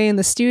toiling away in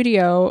the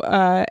studio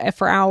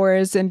for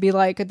hours and be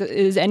like,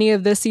 is any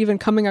of this even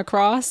coming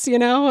across,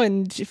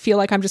 and feel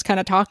like I'm just kind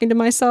of talking to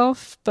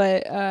myself.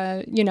 But,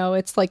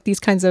 it's like these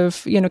kinds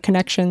of,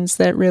 connections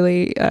that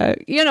really,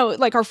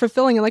 like are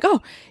fulfilling and like,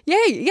 oh,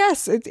 yay,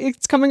 yes,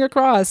 it's coming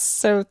across.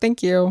 So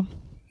thank you.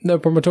 No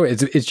problem at all.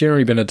 It's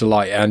generally been a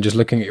delight, and just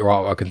looking at your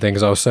artwork and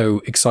things, I was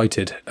so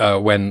excited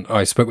when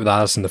I spoke with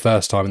Alison the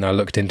first time and I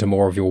looked into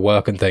more of your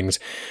work and things.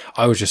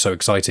 I was just so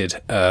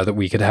excited that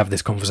we could have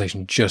this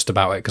conversation just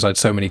about it, because I had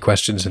so many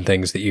questions and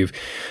things that you've,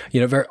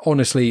 very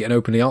honestly and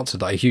openly answered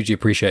that I hugely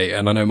appreciate.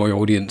 And I know my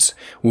audience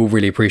will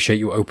really appreciate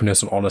your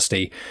openness and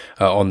honesty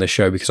on this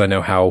show, because I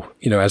know how,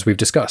 as we've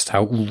discussed,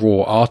 how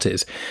raw art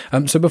is.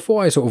 So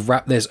before I sort of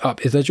wrap this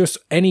up, is there just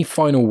any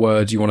final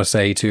words you want to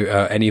say to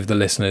any of the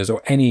listeners,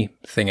 or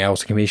anything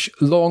else? It can be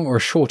long or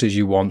as short as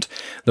you want.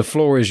 The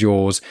floor is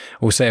yours.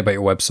 We'll say about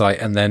your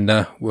website, and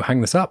then we'll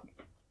hang this up.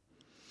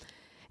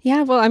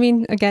 Yeah, well,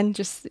 again,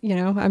 just,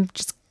 I'm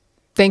just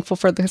thankful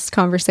for this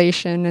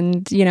conversation.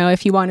 And,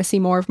 if you want to see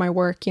more of my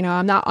work,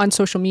 I'm not on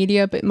social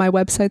media, but my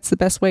website's the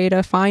best way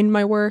to find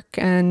my work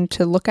and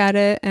to look at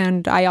it.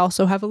 And I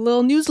also have a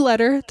little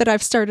newsletter that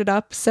I've started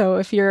up. So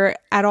if you're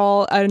at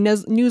all a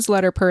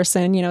newsletter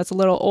person, it's a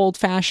little old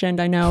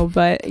fashioned, I know,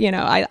 but,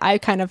 I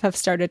kind of have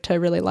started to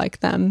really like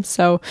them.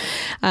 So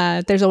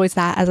there's always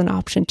that as an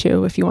option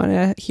too, if you want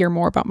to hear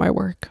more about my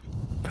work.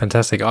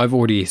 Fantastic. I've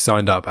already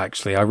signed up,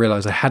 actually. I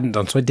realized I hadn't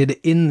done, so I did it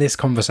in this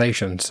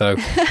conversation. So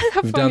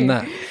we've done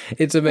that.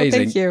 It's amazing.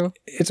 Well, thank you.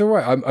 It's all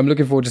right. I'm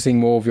looking forward to seeing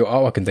more of your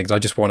artwork and things. I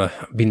just want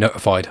to be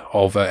notified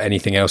of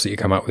anything else that you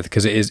come out with,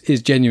 because it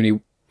is genuinely,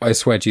 I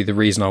swear to you, the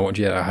reason I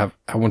wanted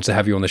to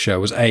have you on the show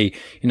was I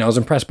was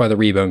impressed by the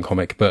Reburn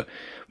comic, but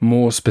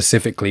more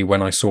specifically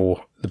when I saw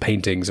the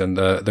paintings and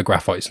the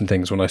graphites and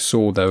things, when I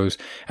saw those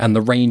and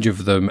the range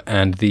of them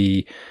and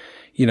the,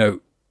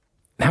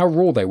 how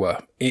raw they were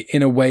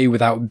in a way,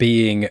 without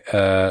being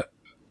a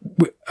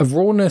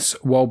rawness,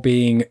 while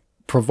being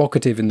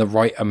provocative in the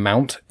right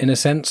amount, in a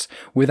sense,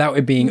 without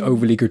it being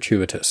overly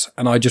gratuitous.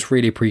 And I just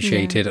really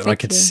appreciated it, and I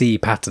could see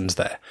patterns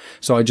there.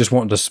 So I just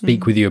wanted to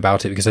speak with you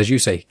about it, because, as you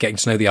say, getting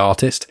to know the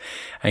artist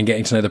and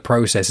getting to know the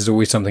process is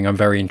always something I'm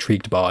very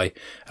intrigued by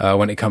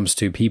when it comes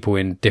to people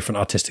in different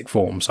artistic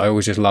forms. I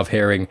always just love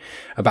hearing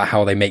about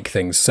how they make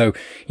things. So,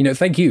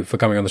 thank you for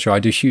coming on the show. I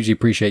do hugely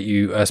appreciate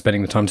you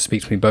spending the time to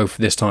speak to me, both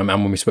this time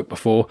and when we spoke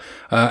before.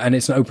 And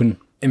it's an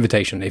open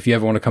invitation. If you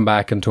ever want to come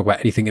back and talk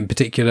about anything in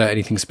particular,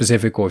 anything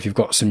specific, or if you've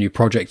got some new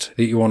project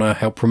that you want to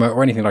help promote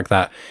or anything like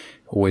that,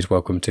 always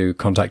welcome to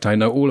contact. I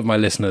know all of my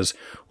listeners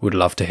would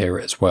love to hear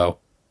it as well.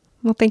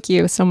 Well, thank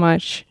you so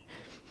much.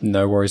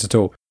 No worries at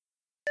all.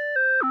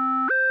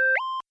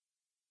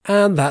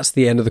 And that's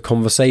the end of the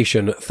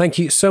conversation. Thank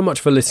you so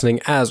much for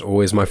listening, as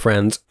always, my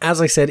friends.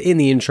 As I said in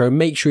the intro,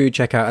 make sure you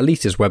check out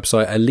Elise's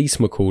website,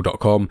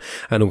 elisemccall.com,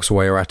 and also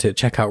while you're at it,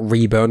 check out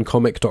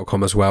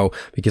reburncomic.com as well,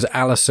 because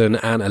Alison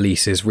and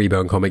Elise's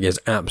Reburn comic is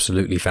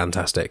absolutely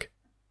fantastic.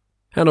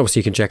 And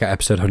obviously you can check out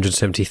episode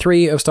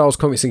 173 of Star Wars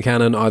Comics in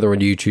Canon, either on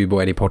YouTube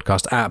or any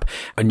podcast app,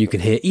 and you can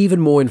hear even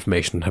more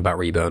information about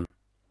Reburn.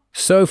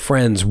 So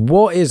friends,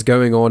 what is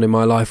going on in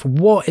my life?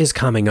 What is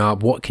coming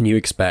up? What can you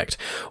expect?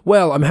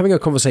 Well, I'm having a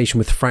conversation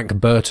with Frank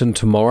Burton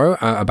tomorrow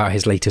about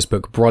his latest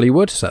book,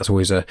 Brollywood. So it's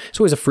always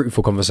a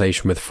fruitful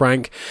conversation with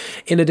Frank.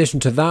 In addition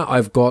to that,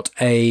 I've got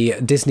a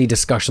Disney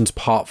Discussions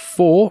Part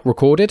 4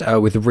 recorded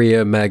with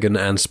Rhea, Megan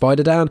and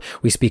Spider-Dan.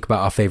 We speak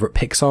about our favourite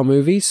Pixar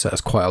movies, so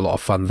that's quite a lot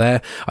of fun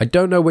there. I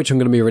don't know which I'm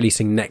going to be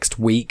releasing next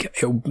week.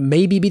 It'll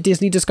maybe be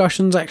Disney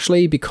Discussions,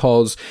 actually,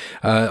 because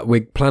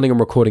we're planning on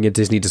recording a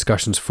Disney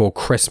Discussions for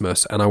Christmas,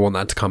 and I want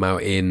that to come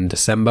out in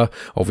December,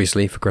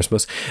 obviously, for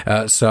Christmas.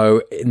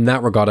 So in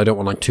that regard, I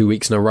don't want 2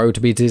 weeks in a row to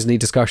be Disney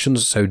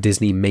Discussions, so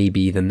Disney may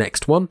be the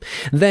next one.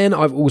 Then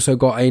I've also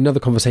got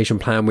another conversation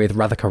planned with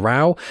Radhika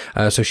Rao.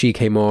 So she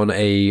came on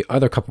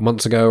either a couple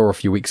months ago or a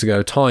few weeks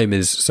ago. Time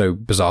is so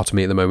bizarre to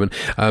me at the moment.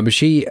 But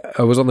she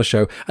was on the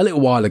show a little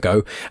while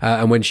ago,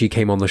 and when she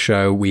came on the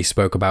show, we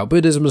spoke about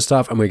Buddhism and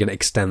stuff, and we're going to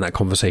extend that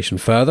conversation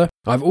further.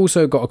 I've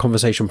also got a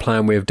conversation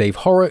planned with Dave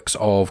Horrocks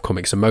of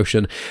Comics in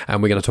Motion,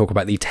 and we're going to talk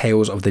about the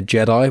Tales of the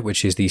Jedi,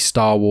 which is the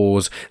Star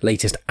Wars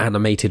latest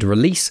animated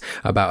release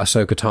about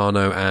Ahsoka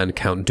Tano and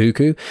Count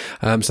Dooku.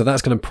 So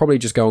that's going to probably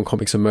just go on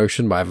Comics in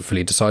Motion, but I haven't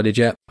fully decided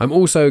yet. I'm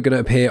also going to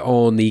appear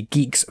on the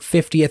Geek's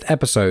 50th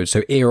episode,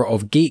 so Era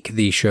of Geek,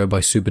 the show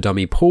by Super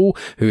Dummy Paul,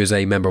 who is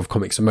a member of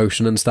Comics in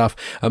Motion and stuff.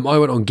 I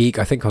went on Geek,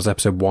 I think I was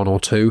episode 1 or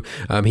 2.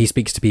 He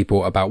speaks to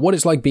people about what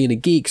it's like being a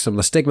geek, some of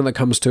the stigma that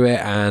comes to it,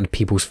 and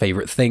people's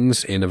favourite things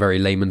things in a very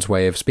layman's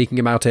way of speaking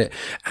about it.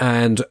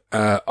 And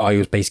I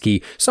was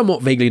basically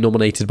somewhat vaguely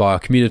nominated by our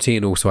community,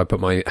 and also I put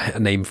my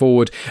name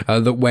forward,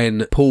 that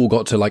when Paul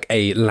got to like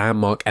a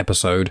landmark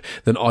episode,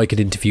 then I could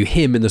interview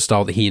him in the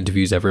style that he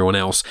interviews everyone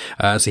else.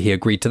 So he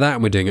agreed to that,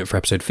 and we're doing it for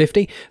episode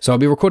 50. So I'll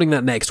be recording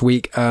that next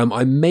week.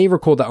 I may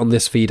record that on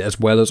this feed as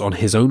well as on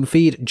his own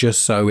feed,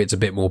 just so it's a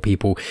bit more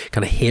people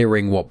kind of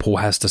hearing what Paul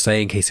has to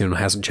say in case anyone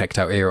hasn't checked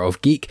out Era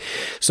of Geek.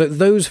 So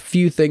those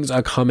few things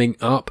are coming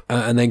up,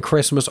 and then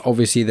Christmas,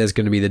 obviously there's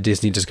going to be the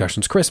Disney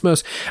Discussions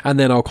Christmas, and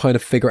then I'll kind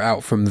of figure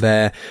out from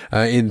there.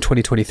 In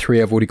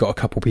 2023 I've already got a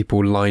couple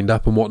people lined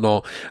up and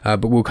whatnot,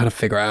 but we'll kind of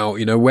figure out,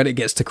 you know, when it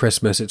gets to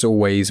Christmas, it's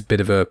always a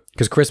bit of a,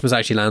 because Christmas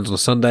actually lands on a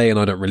Sunday and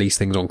I don't release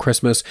things on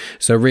Christmas,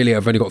 so really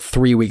I've only got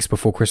 3 weeks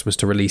before Christmas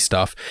to release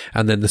stuff,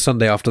 and then the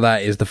Sunday after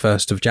that is the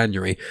 1st of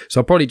January,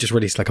 so I'll probably just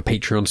release like a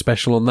Patreon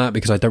special on that,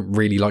 because I don't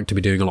really like to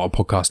be doing a lot of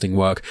podcasting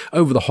work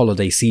over the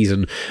holiday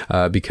season,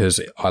 because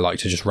I like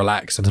to just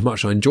relax, and as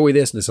much as I enjoy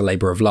this and it's a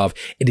labour of love,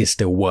 it is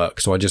still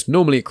work. So I just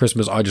normally at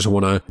Christmas I just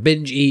want to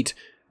binge eat,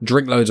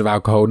 drink loads of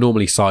alcohol,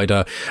 normally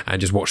cider, and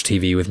just watch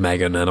TV with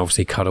Megan, and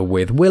obviously cuddle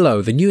with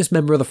Willow, the newest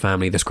member of the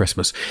family this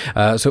Christmas.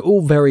 So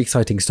all very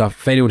exciting stuff.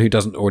 For anyone who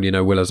doesn't already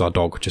know, Willow's our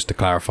dog, just to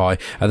clarify.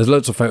 There's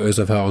loads of photos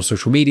of her on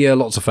social media,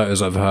 lots of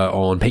photos of her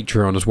on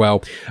Patreon as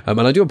well.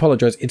 And I do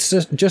apologise, it's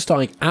just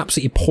like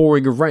absolutely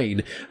pouring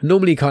rain.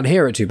 Normally you can't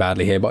hear it too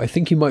badly here, but I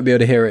think you might be able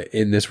to hear it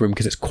in this room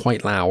because it's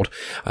quite loud.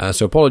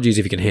 So apologies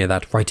if you can hear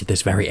that right at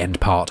this very end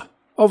part.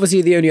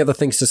 Obviously, the only other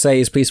things to say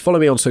is please follow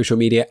me on social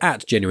media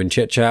at Genuine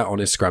Chit Chat on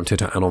Instagram,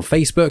 Twitter, and on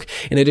Facebook.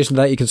 In addition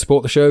to that, you can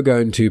support the show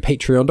going to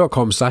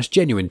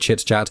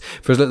patreon.com/genuinechitchat.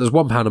 For as little as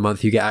 £1 a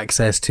month, you get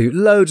access to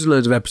loads and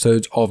loads of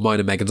episodes of mine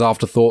and Megan's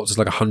Afterthoughts. There's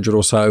like 100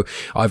 or so.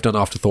 I've done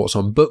Afterthoughts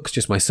on books,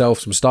 just myself,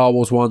 some Star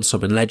Wars ones,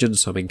 some in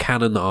Legends, some in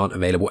canon that aren't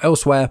available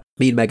elsewhere.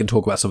 Me and Megan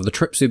talk about some of the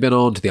trips we've been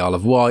on, to the Isle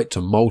of Wight,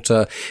 to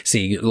Malta,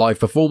 seeing live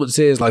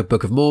performances like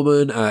Book of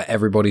Mormon.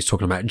 Everybody's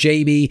talking about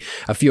Jamie,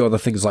 a few other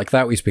things like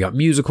that. We speak about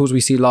musicals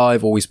we see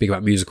live, or we speak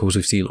about musicals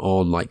we've seen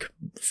on like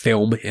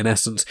film in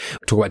essence. We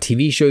talk about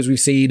TV shows we've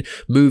seen,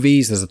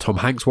 movies. There's a Tom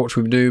Hanks watch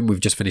we've been doing. We've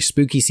just finished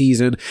spooky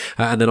season,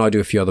 and then I do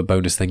a few other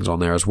bonus things on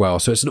there as well.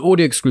 So it's an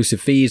audio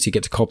exclusive feed, so you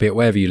get to copy it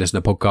wherever you listen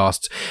to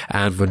podcasts,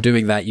 and for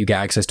doing that you get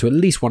access to at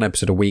least one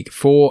episode a week.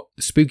 For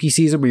spooky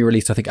season we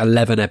released I think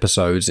 11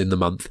 episodes in the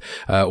month,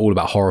 all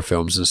about horror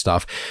films and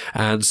stuff,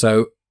 and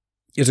so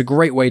it's a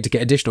great way to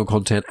get additional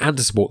content and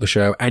to support the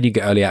show, and you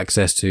get early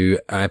access to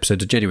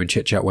episodes of Genuine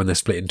Chit Chat when they're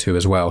split in two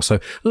as well. So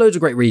loads of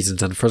great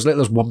reasons, and for as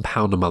little as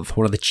 £1 a month,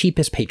 one of the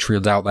cheapest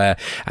Patreons out there,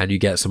 and you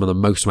get some of the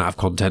most amount of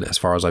content as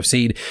far as I've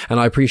seen. And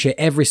I appreciate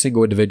every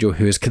single individual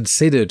who has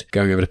considered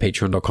going over to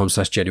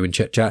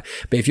patreon.com/genuinechitchat.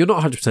 But if you're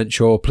not 100%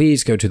 sure,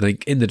 please go to the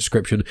link in the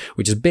description,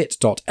 which is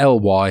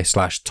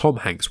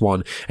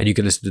bit.ly/TomHanks1, and you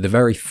can listen to the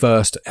very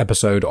first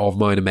episode of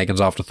mine and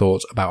Megan's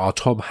Afterthoughts about our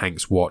Tom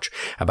Hanks watch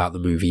about the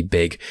movie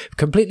Big,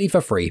 completely for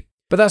free.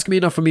 But that's going to be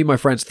enough from me, my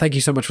friends. Thank you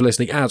so much for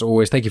listening. As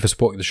always, thank you for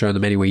supporting the show in the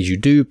many ways you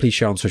do. Please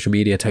share on social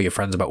media, tell your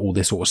friends about all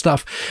this sort of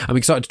stuff. I'm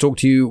excited to talk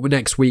to you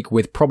next week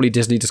with probably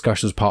Disney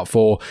Discussions Part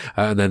 4,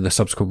 and then the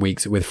subsequent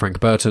weeks with Frank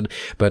Burton.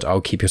 But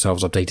I'll keep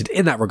yourselves updated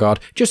in that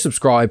regard. Just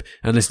subscribe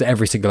and listen to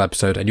every single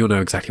episode, and you'll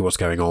know exactly what's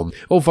going on.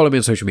 Or follow me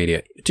on social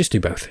media. Just do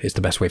both. It's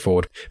the best way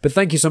forward. But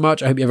thank you so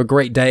much. I hope you have a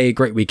great day,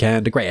 great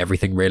weekend, a great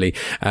everything, really.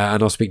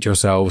 And I'll speak to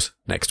yourselves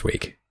next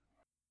week.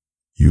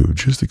 You have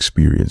just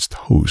experienced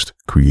host,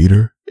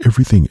 creator,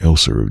 everything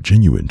elser of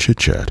Genuine Chit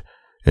Chat,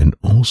 and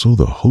also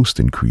the host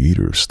and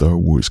creator of Star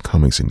Wars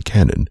Comics and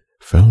Canon,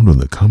 found on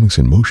the Comics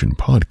in Motion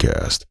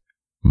podcast,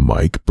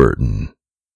 Mike Burton.